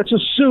test. Let's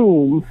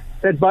assume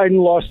that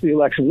Biden lost the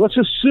election. Let's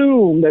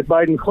assume that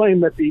Biden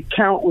claimed that the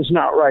count was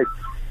not right.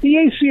 The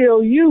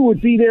ACLU would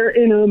be there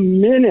in a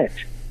minute.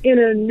 In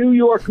a New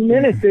York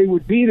minute, they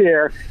would be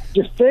there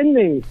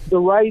defending the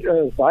right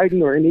of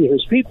Biden or any of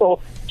his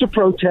people to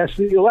protest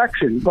the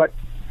election. But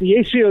the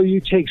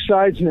ACLU takes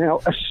sides now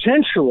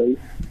essentially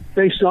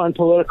based on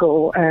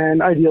political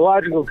and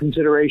ideological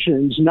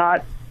considerations,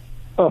 not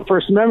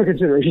First Amendment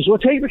considerations. Well,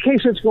 take the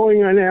case that's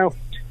going on now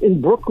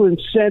in Brooklyn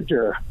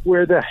Center,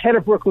 where the head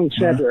of Brooklyn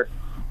Center,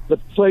 the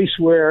place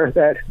where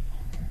that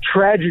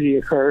tragedy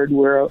occurred,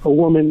 where a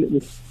woman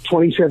with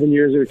 27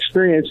 years of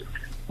experience,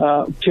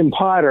 Kim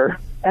Potter,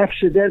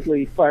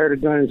 accidentally fired a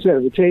gun instead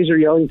of a taser,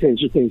 yelling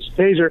taser, taser,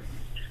 taser.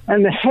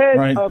 And the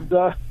head of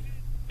the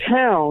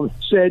town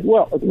said,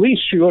 well, at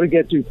least she ought to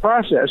get due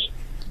process.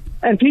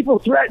 And people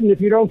threatened,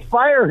 if you don't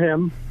fire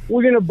him,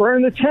 we're going to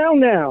burn the town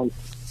down.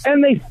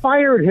 And they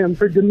fired him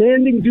for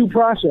demanding due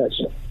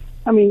process.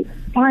 I mean,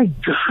 my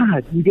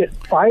God, you get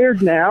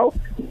fired now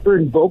for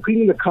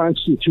invoking the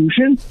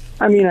Constitution?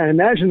 I mean, I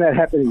imagine that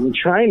happening in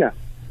China,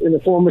 in the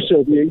former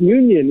Soviet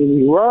Union,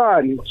 in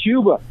Iran, in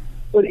Cuba.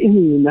 But in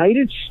the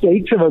United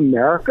States of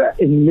America,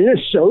 in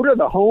Minnesota,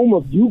 the home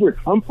of Hubert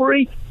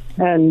Humphrey,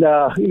 and,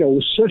 you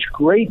know, such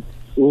great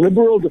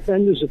liberal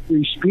defenders of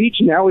free speech,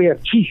 now we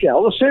have Keith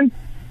Ellison.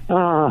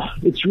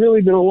 It's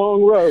really been a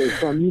long road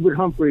from Hubert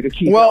Humphrey to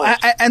Keith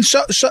Ellison. And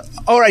so,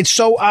 all right.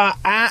 So,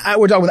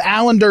 we're talking with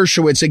Alan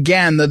Dershowitz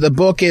again. The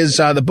book is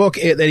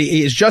that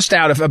is just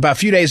out about a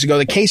few days ago.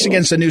 The Case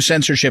Against the New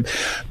Censorship.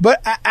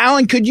 But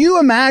Alan, could you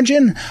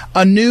imagine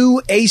a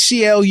new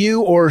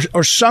ACLU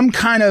or some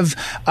kind of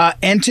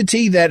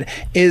entity that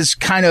is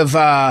kind of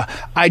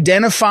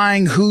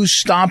identifying who's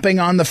stomping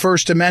on the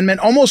First Amendment,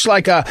 almost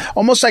like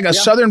a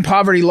Southern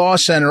Poverty Law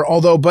Center?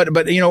 Although,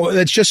 but you know,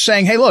 it's just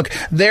saying, hey, look,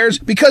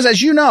 because as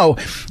you know,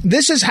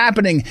 this is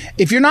happening.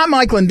 If you're not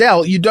Mike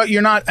Lindell,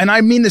 you're not, and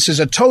I mean this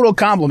as a total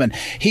compliment.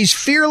 He's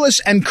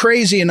fearless and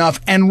crazy enough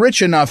and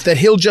rich enough that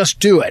he'll just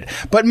do it.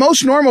 But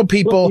most normal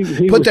people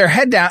put their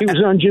head down. He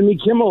was on Jimmy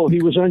Kimmel.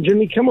 He was on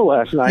Jimmy Kimmel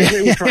last night.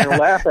 He was trying to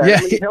laugh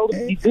at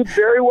him. He did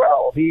very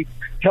well. He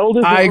held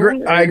his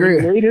own. I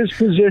agree. He made his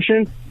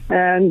position.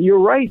 And you're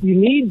right. You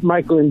need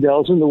Mike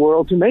Lindells in the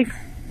world to make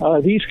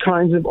these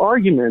kinds of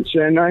arguments.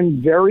 And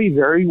I'm very,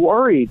 very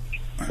worried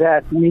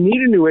that we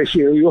need a new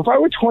ACLU. If I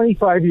were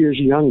 25 years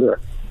younger,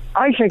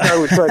 I think I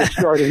would try to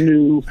start a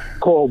new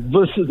called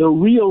the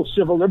Real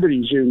Civil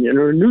Liberties Union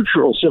or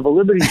Neutral Civil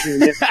Liberties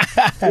Union.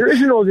 There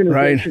is an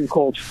organization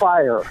called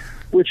FIRE,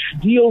 which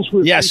deals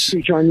with free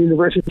speech on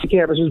university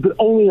campuses, but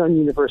only on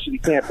university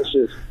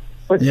campuses.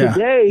 But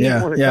today,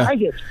 when a guy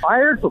gets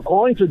fired for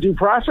calling for due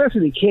process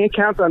and he can't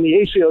count on the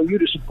ACLU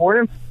to support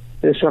him,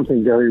 there's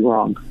something very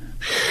wrong.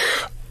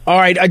 All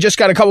right, I just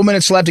got a couple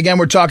minutes left. Again,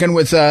 we're talking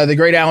with the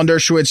great Alan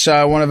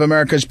Dershowitz, one of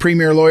America's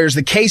premier lawyers.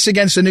 The Case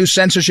Against the New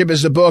Censorship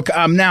is the book.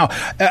 Now,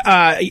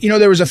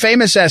 there was a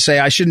famous essay.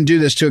 I shouldn't do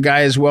this to a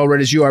guy as well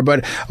read as you are,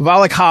 but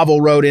Václav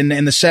Havel wrote in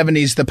the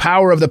 70s, The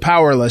Power of the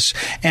Powerless.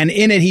 And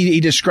in it, he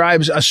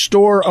describes a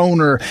store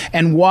owner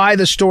and why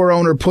the store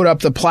owner put up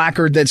the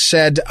placard that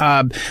said,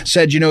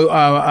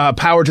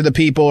 power to the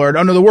people, or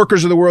under the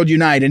workers of the world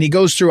unite. And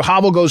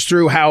Havel goes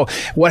through how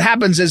what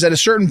happens is at a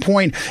certain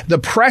point, the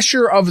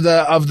pressure of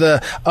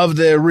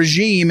the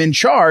regime in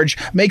charge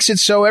makes it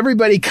so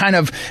everybody kind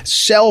of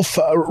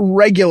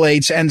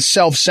self-regulates and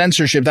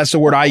self-censorship. That's the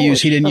word I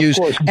use. He didn't use.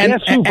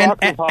 Guess who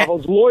Václav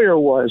Havel's lawyer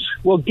was?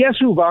 Well, guess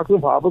who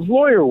Václav Havel's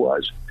lawyer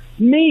was?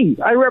 Me.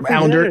 I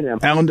represented him.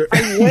 I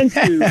went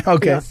to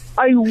okay.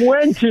 I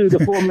went to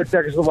the former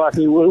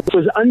Czechoslovakia, which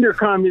was under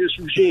communist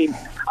regime.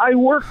 I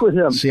worked with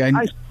him.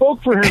 I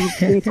spoke for him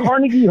in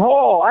Carnegie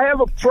Hall. I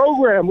have a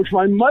program which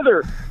my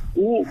mother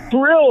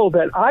thrilled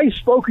that I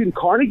spoke in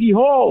Carnegie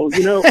Hall.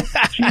 She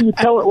would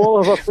tell all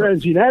of her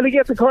friends, how to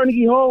get to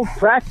Carnegie Hall?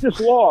 Practice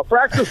law,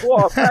 practice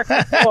law,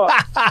 practice law.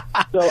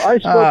 So I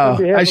spoke on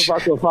behalf of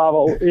Václav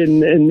Havel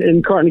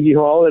in Carnegie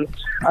Hall, and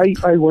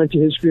I went to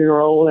his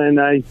funeral,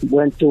 and I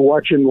went to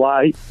watch him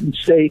lie in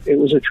state. It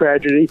was a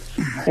tragedy,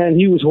 and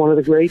he was one of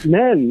the great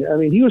men. I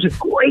mean, he was a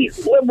great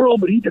liberal,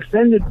 but he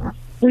defended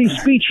free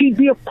speech. He'd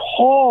be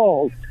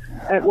appalled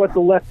at what the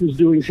left is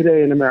doing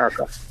today in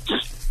America.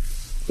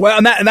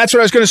 Well, and that's what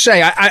I was going to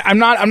say. I'm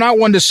not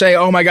one to say,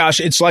 oh my gosh,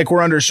 it's like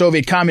we're under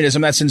Soviet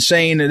communism. That's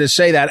insane to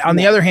say that. On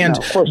the other hand,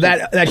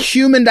 that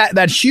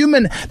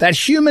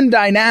human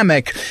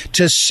dynamic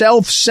to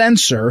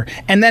self-censor.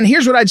 And then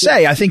here's what I'd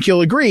say. I think you'll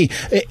agree.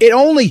 You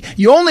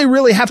only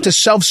really have to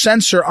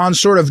self-censor on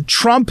sort of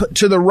Trump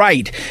to the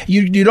right.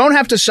 You don't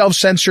have to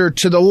self-censor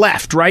to the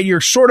left, right? You're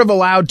sort of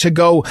allowed to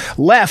go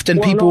left,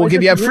 and people will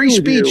give you free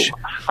speech.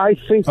 I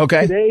think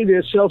today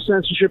there's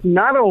self-censorship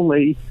not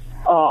only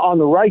on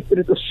the right, but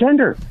at the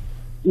center,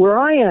 where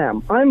I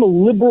am. I'm a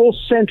liberal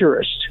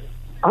centrist.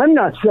 I'm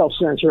not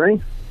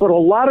self-censoring, but a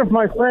lot of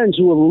my friends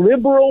who are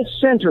liberal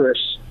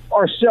centrists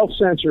are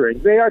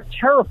self-censoring. They are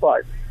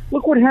terrified.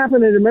 Look what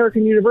happened at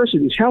American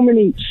universities. How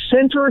many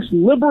centrist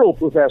liberal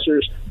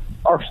professors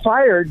are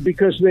fired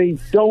because they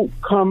don't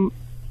come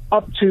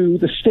up to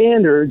the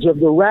standards of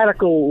the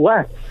radical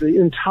left, the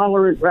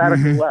intolerant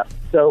radical left.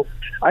 So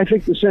I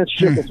think the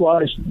censorship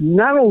applies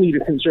not only to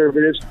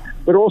conservatives,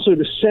 but also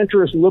to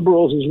centrist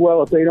liberals as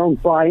well, if they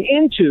don't buy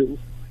into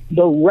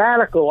the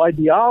radical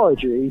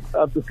ideology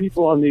of the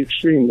people on the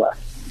extreme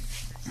left.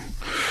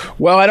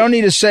 Well, I don't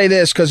need to say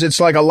this because it's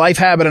like a life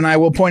habit, and I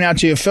will point out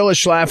to you,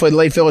 Phyllis Schlafly,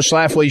 late Phyllis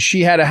Schlafly,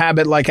 she had a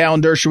habit like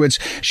Alan Dershowitz.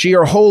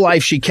 Her whole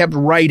life, she kept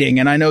writing,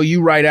 and I know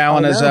you write,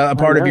 Alan, as a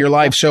part of your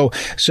life. So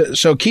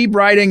keep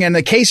writing, and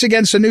The Case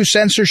Against the New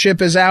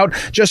Censorship is out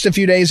just a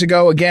few days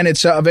ago. Again,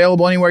 it's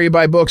available anywhere you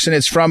buy books, and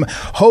it's from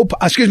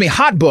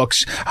Hot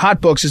Books.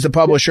 Hot Books is the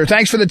publisher.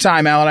 Thanks for the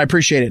time, Alan. I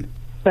appreciate it.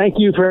 Thank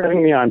you for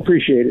having me on.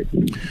 Appreciate it.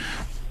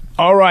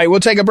 All right, we'll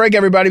take a break,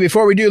 everybody.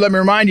 Before we do, let me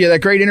remind you that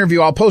great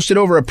interview. I'll post it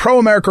over at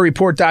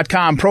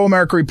proamericareport.com,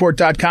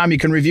 proamericareport.com. You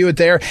can review it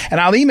there,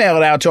 and I'll email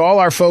it out to all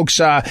our folks,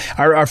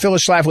 our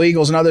Phyllis Schlafly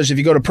Eagles and others. If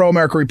you go to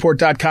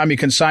proamericareport.com, you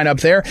can sign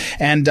up there.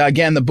 And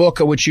again, the book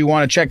which you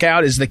want to check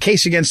out is The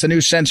Case Against the New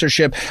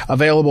Censorship,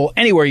 available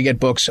anywhere you get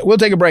books. We'll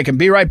take a break and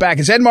be right back.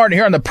 It's Ed Martin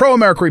here on the Pro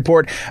America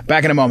Report.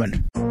 Back in a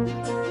moment.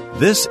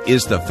 This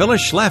is the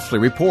Phyllis Schlafly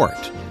Report,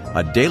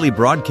 a daily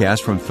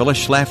broadcast from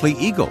Phyllis Schlafly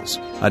Eagles,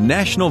 a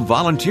national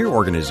volunteer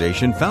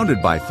organization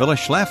founded by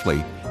Phyllis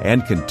Schlafly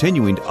and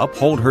continuing to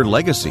uphold her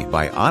legacy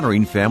by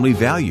honoring family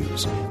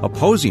values,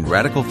 opposing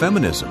radical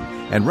feminism,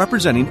 and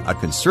representing a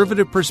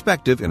conservative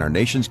perspective in our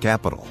nation's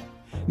capital.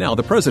 Now,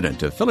 the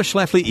president of Phyllis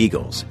Schlafly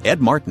Eagles, Ed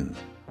Martin.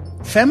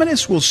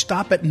 Feminists will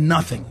stop at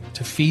nothing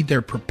to feed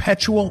their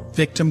perpetual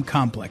victim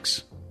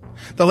complex.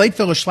 The late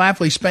Phyllis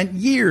Schlafly spent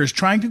years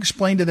trying to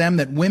explain to them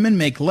that women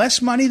make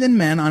less money than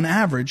men on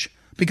average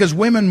because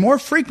women more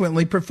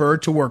frequently prefer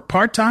to work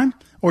part-time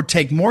or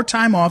take more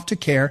time off to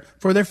care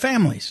for their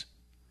families.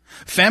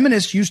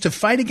 Feminists used to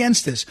fight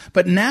against this,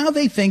 but now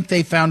they think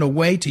they found a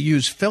way to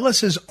use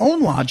Phyllis's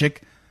own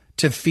logic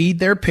to feed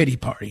their pity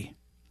party.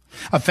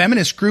 A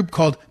feminist group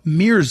called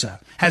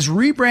Mirza has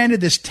rebranded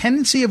this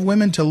tendency of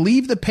women to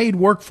leave the paid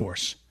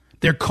workforce.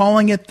 They're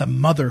calling it the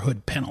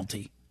motherhood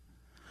penalty.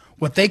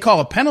 What they call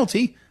a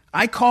penalty,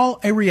 I call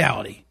a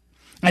reality.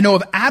 I know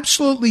of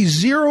absolutely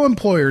zero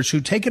employers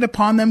who take it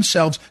upon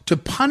themselves to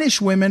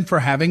punish women for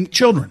having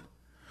children.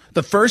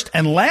 The first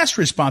and last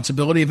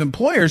responsibility of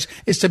employers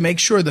is to make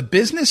sure the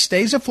business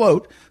stays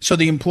afloat so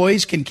the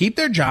employees can keep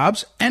their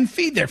jobs and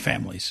feed their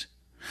families.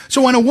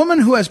 So when a woman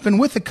who has been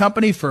with the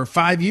company for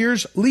 5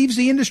 years leaves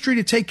the industry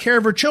to take care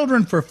of her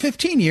children for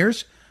 15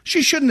 years,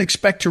 she shouldn't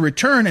expect to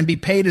return and be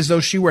paid as though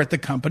she were at the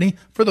company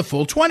for the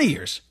full 20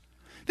 years.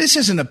 This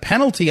isn't a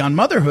penalty on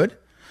motherhood.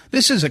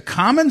 This is a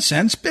common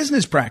sense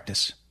business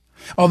practice.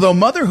 Although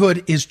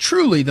motherhood is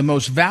truly the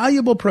most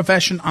valuable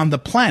profession on the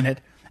planet,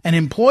 an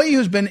employee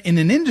who's been in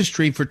an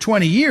industry for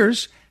 20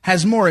 years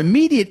has more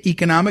immediate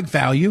economic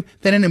value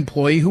than an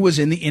employee who was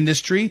in the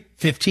industry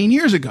 15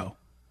 years ago.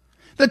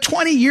 The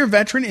 20-year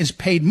veteran is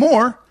paid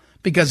more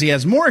because he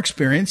has more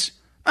experience,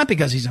 not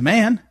because he's a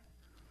man.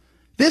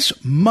 This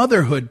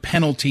motherhood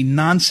penalty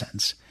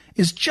nonsense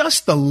is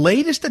just the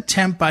latest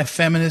attempt by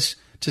feminists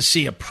to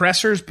see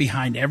oppressors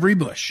behind every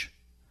bush.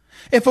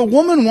 If a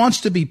woman wants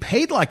to be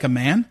paid like a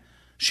man,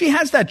 she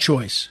has that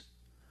choice.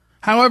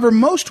 However,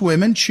 most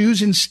women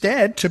choose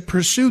instead to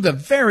pursue the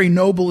very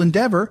noble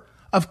endeavor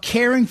of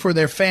caring for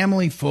their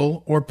family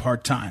full or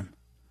part-time.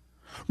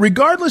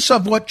 Regardless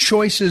of what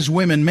choices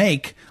women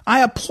make,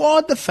 I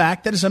applaud the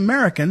fact that as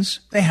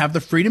Americans, they have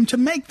the freedom to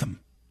make them.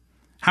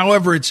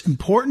 However, it's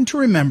important to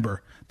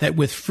remember that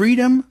with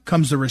freedom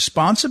comes the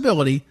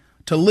responsibility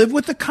to live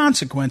with the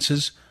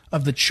consequences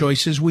of the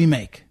choices we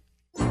make.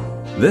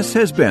 This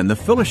has been the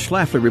Phyllis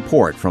Schlafly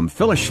Report from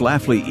Phyllis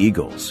Schlafly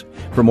Eagles.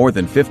 For more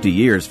than 50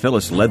 years,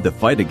 Phyllis led the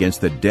fight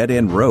against the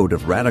dead-end road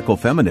of radical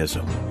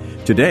feminism.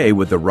 Today,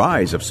 with the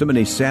rise of so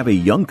many savvy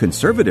young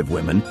conservative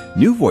women,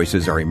 new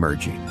voices are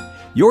emerging.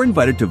 You're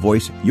invited to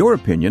voice your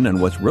opinion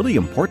on what's really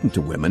important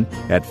to women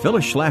at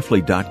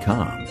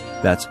phyllisschlafly.com.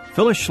 That's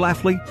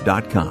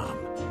phyllisschlafly.com.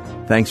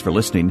 Thanks for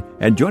listening,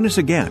 and join us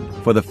again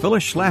for the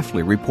Phyllis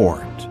Schlafly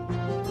Report.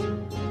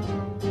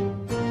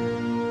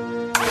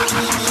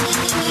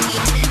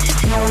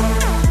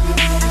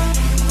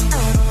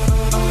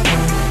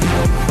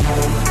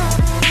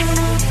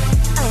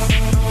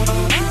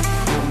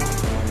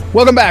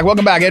 Welcome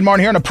back. Ed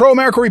Martin here on a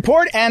Pro-America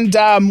Report. And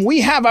I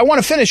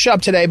want to finish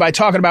up today by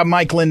talking about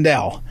Mike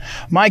Lindell.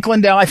 Mike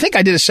Lindell, I think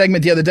I did a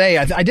segment the other day.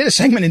 I did a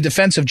segment in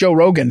defense of Joe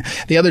Rogan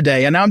the other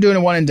day, and now I'm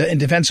doing one in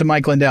defense of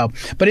Mike Lindell.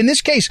 But in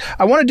this case,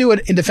 I want to do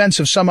it in defense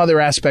of some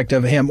other aspect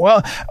of him.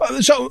 Well,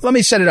 so let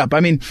me set it up. I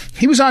mean,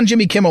 he was on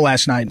Jimmy Kimmel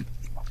last night.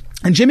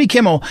 And Jimmy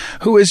Kimmel,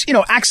 who is,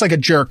 acts like a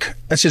jerk.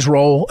 That's his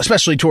role,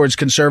 especially towards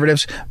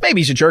conservatives.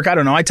 Maybe he's a jerk. I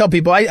don't know. I tell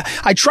people,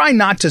 I try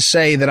not to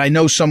say that I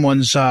know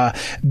someone's,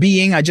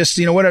 being. I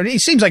just, whatever. He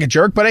seems like a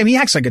jerk, but I mean, he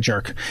acts like a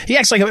jerk. He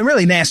acts like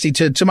really nasty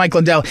to Mike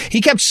Lindell. He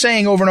kept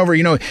saying over and over,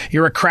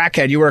 you're a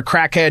crackhead. You were a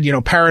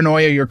crackhead,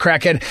 paranoia, you're a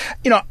crackhead.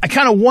 I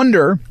kind of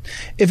wonder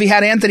if he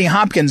had Anthony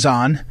Hopkins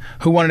on,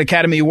 who won an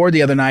Academy Award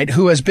the other night,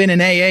 who has been in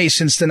AA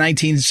since the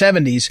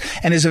 1970s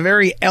and is a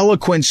very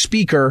eloquent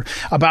speaker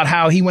about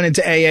how he went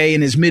into AA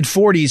in his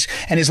mid-40s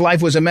and his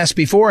life was a mess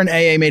before, and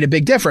AA made a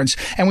big difference.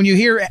 And when you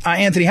hear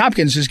Anthony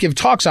Hopkins just give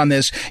talks on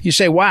this, you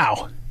say,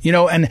 wow.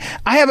 And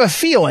I have a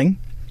feeling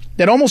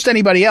that almost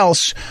anybody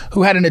else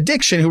who had an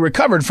addiction, who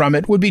recovered from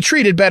it, would be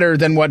treated better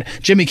than what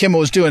Jimmy Kimmel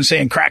was doing,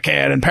 saying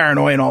crackhead and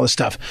paranoia and all this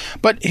stuff.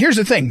 But here's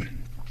the thing.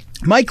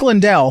 Mike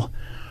Lindell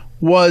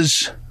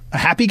was a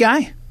happy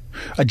guy,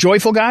 a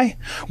joyful guy.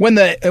 When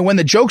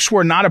the jokes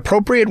were not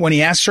appropriate, when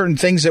he asked certain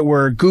things that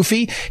were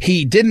goofy,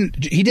 he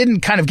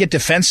didn't kind of get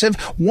defensive.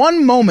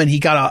 One moment he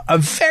got a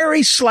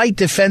very slight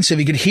defensive.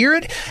 He could hear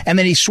it, and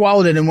then he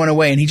swallowed it and went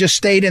away, and he just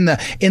stayed in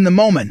the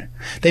moment.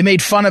 They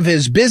made fun of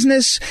his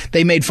business.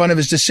 They made fun of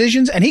his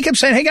decisions, and he kept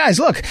saying, hey guys,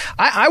 look,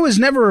 I was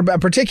never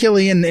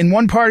particularly in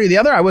one party or the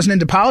other. I wasn't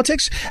into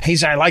politics. He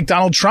said, I like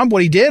Donald Trump,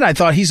 what he did. I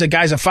thought he's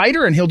a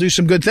fighter and he'll do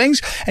some good things.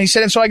 And he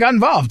said, and so I got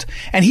involved.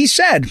 And he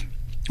said,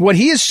 what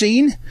he has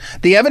seen,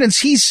 the evidence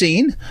he's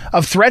seen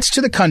of threats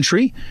to the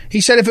country,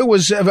 he said if it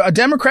was a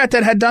Democrat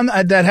that had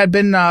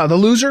been the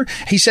loser,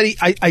 he said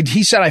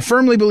I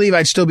firmly believe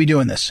I'd still be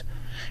doing this.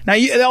 Now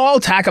they'll all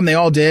attack him, they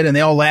all did, and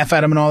they all laugh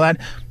at him and all that.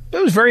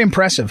 But it was very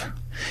impressive.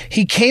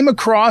 He came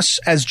across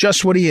as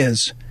just what he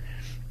is,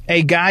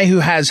 a guy who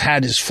has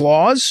had his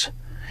flaws,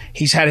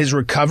 he's had his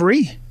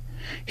recovery.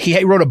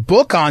 He wrote a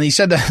book on, he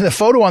said the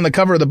photo on the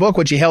cover of the book,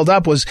 which he held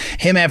up, was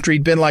him after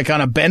he'd been like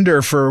on a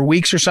bender for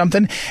weeks or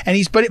something.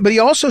 And but he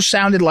also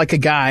sounded like a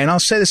guy, and I'll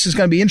say this is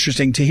going to be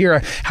interesting to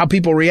hear how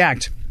people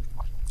react.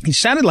 He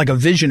sounded like a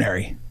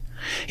visionary.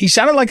 He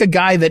sounded like a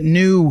guy that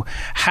knew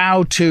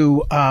how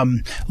to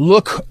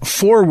look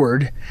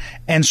forward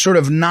and sort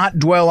of not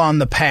dwell on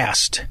the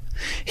past.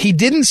 He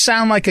didn't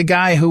sound like a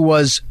guy who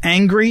was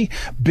angry,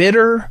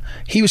 bitter.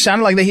 He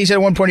sounded like he said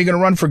at one point, "Are you going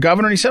to run for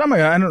governor?" And he said, I'm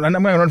going to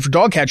run for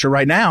dog catcher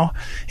right now.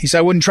 He said,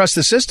 I wouldn't trust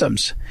the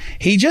systems.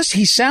 He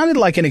sounded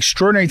like an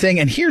extraordinary thing.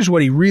 And here's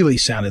what he really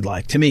sounded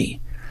like to me.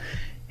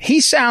 He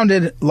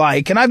sounded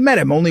like, and I've met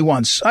him only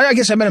once. I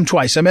guess I met him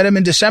twice. I met him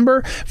in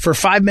December for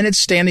 5 minutes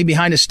standing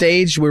behind a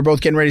stage. We were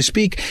both getting ready to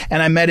speak.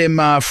 And I met him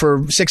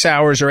for 6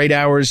 hours or 8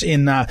 hours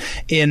in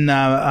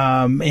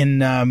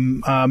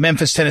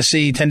Memphis,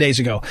 Tennessee 10 days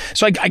ago.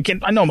 So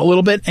I know him a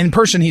little bit. In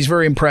person, he's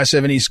very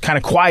impressive, and he's kind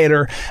of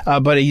quieter,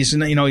 but he's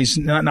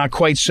not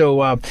quite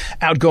so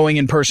outgoing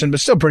in person, but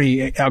still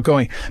pretty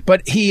outgoing.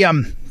 But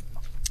here's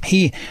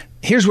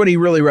what he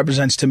really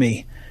represents to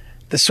me.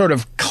 The sort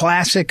of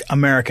classic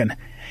American.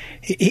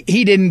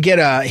 He didn't get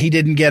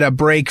a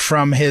break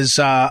from his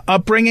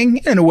upbringing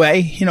in a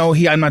way. I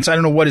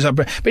don't know what his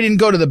upbringing, but he didn't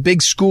go to the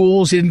big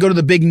schools. He didn't go to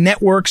the big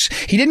networks.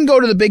 He didn't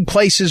go to the big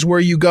places where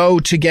you go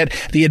to get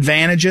the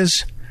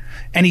advantages.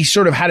 And he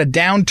sort of had a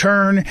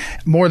downturn,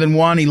 more than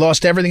one. He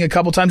lost everything a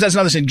couple times. That's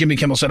another thing Jimmy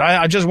Kimmel said.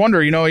 I just wonder,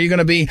 are you going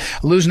to be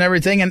losing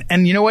everything?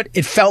 And you know what?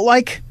 It felt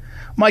like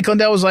Mike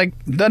Lindell was like,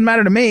 doesn't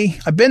matter to me.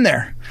 I've been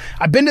there.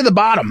 I've been to the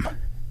bottom.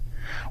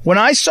 When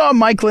I saw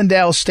Mike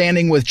Lindell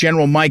standing with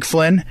General Mike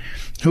Flynn,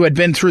 who had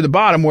been through the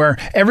bottom where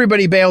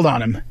everybody bailed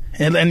on him,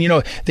 and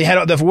they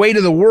had the weight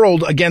of the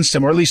world against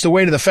him, or at least the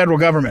weight of the federal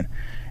government.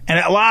 And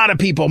a lot of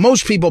people,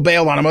 most people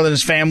bailed on him other than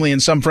his family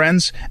and some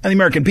friends. And the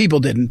American people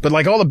didn't. But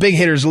like all the big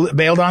hitters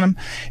bailed on him.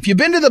 If you've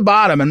been to the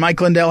bottom, and Mike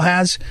Lindell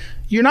has,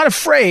 you're not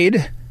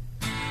afraid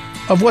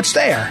of what's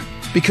there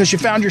because you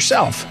found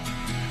yourself.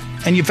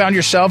 And you found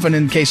yourself, and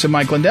in the case of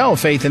Mike Lindell,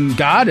 faith in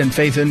God and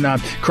faith in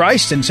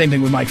Christ, and same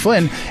thing with Mike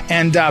Flynn.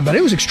 And but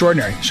it was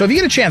extraordinary. So if you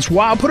get a chance,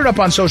 I'll put it up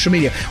on social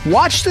media.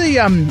 Watch the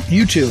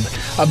YouTube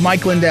of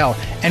Mike Lindell.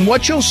 And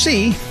what you'll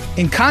see,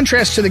 in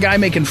contrast to the guy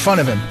making fun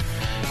of him,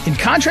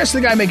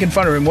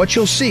 what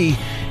you'll see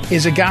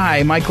is a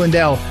guy, Mike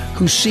Lindell,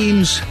 who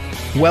seems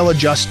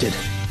well-adjusted.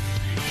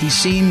 He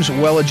seems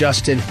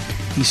well-adjusted.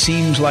 He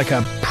seems like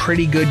a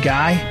pretty good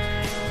guy.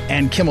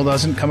 And Kimmel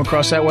doesn't come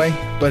across that way.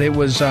 But it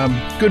was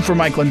good for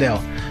Mike Lindell.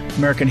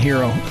 American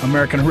hero,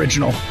 American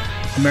original,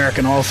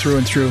 American all through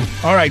and through.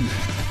 All right.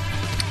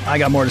 I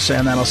got more to say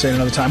on that. I'll say it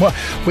another time. Well,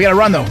 we got to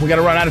run, though. We got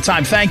to run out of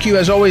time. Thank you,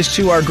 as always,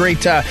 to our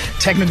great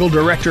technical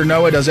director,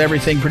 Noah. Does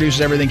everything,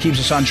 produces everything, keeps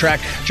us on track.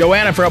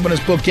 Joanna for helping us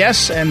book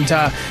guests. And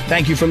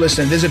thank you for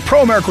listening. Visit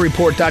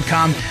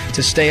ProAmericaReport.com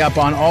to stay up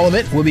on all of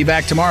it. We'll be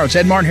back tomorrow. It's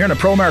Ed Martin here on the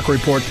Pro America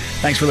Report.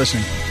 Thanks for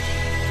listening.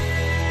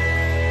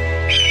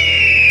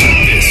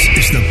 This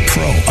is the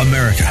Pro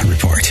America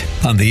Report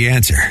on The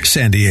Answer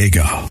San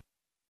Diego.